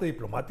pasaporte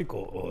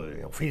diplomático o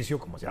de oficio,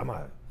 como se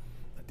llama,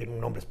 tiene un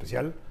nombre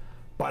especial,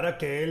 para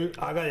que él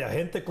haga de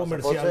agente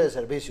comercial. Pasaporte de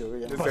servicio.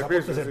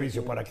 Pasaporte de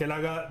servicio, para que él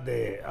haga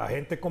de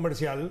agente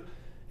comercial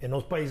en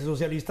los países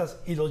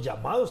socialistas y los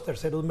llamados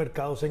terceros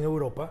mercados en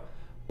Europa,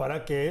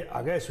 para que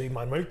haga eso. Y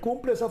Manuel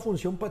cumple esa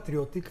función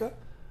patriótica,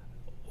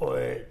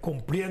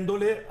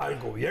 cumpliéndole al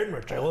gobierno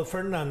de Trejos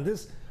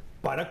Fernández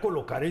para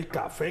colocar el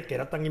café, que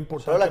era tan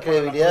importante. Solo la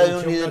credibilidad de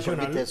un líder nacional,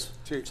 permite eso.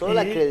 Sí. Solo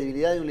la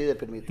credibilidad de un líder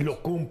permite eso.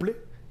 Lo cumple,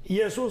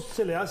 y eso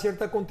se le da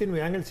cierta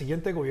continuidad en el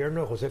siguiente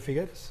gobierno de José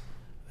Figueres.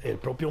 El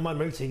propio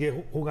Manuel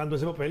sigue jugando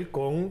ese papel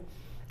con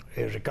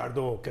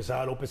Ricardo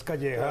Quesada López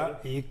Calleja, claro,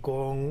 y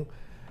con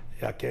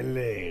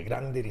aquel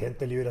gran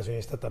dirigente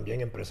liberacionista también,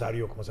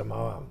 empresario, ¿cómo se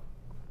llamaba?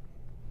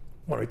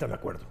 Bueno, ahorita me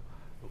acuerdo.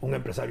 Un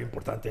empresario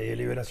importante ahí de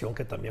Liberación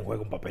que también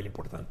juega un papel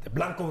importante.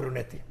 Blanco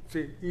Brunetti.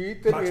 Sí, y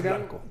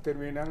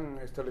terminan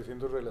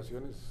estableciendo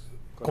relaciones.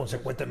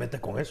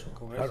 Consecuentemente con eso.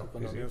 Con claro, eso,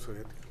 con la Unión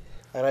Soviética.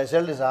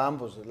 Agradecerles a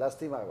ambos.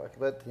 Lástima,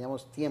 que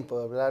teníamos tiempo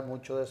de hablar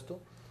mucho de esto,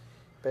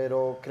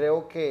 pero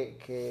creo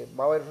que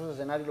va a haber esos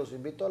escenarios. Los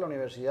invito a la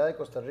Universidad de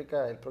Costa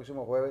Rica el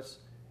próximo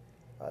jueves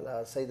a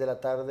las 6 de la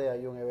tarde.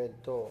 Hay un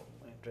evento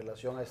en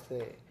relación a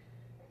este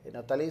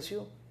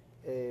natalicio.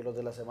 Los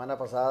de la semana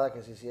pasada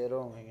que se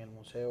hicieron en el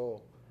museo,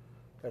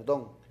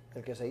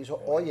 el que se hizo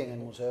hoy en el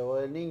Museo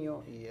del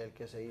Niño y el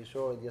que se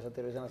hizo el días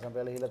anteriores en la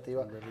Asamblea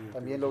Legislativa,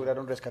 también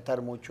lograron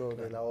rescatar mucho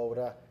de la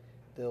obra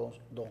de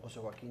don José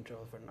Joaquín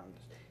Trejos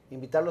Fernández.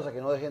 Invitarlos a que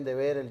no dejen de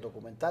ver el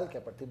documental que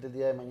a partir del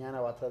día de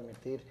mañana va a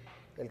transmitir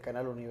el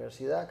canal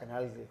Universidad,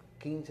 canal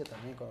 15,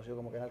 también conocido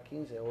como canal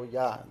 15, hoy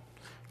ya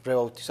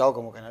rebautizado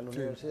como canal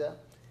Universidad,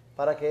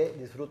 para que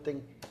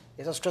disfruten.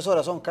 Esas 3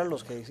 horas son,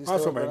 Carlos, que hiciste.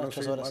 Más o menos,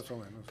 3 horas, más o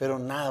menos. Pero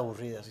nada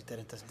aburridas y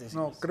interesantísimas.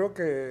 No, creo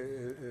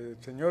que,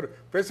 señor,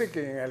 pese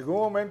que en algún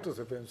momento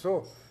se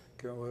pensó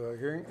que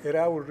Joaquín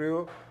era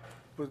aburrido,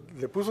 pues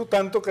le puso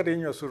tanto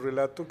cariño a su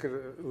relato que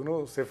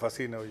uno se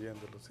fascina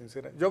oyéndolo,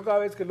 sinceramente. Yo cada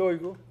vez que lo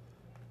oigo...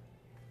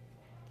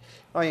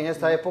 No, y en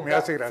esta época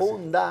es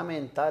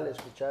fundamental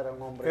escuchar a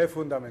un hombre. Es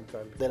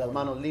fundamental. De las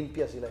manos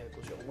limpias y la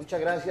ejecución. Muchas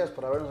gracias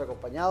por habernos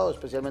acompañado,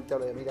 especialmente a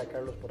Vladimir y a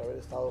Carlos por haber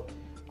estado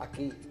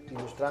aquí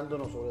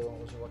ilustrándonos sobre don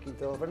José Joaquín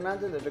Trejos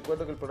Fernández. Les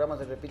recuerdo que el programa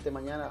se repite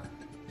mañana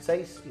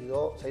 6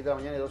 de la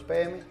mañana y 2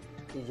 p.m.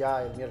 y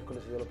ya el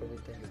miércoles, si Dios lo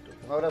permite, en YouTube.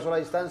 Un abrazo a la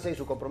distancia y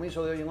su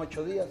compromiso de hoy en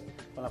 8 días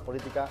con la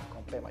política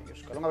con P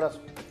mayúscula. Un abrazo.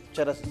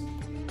 Muchas gracias.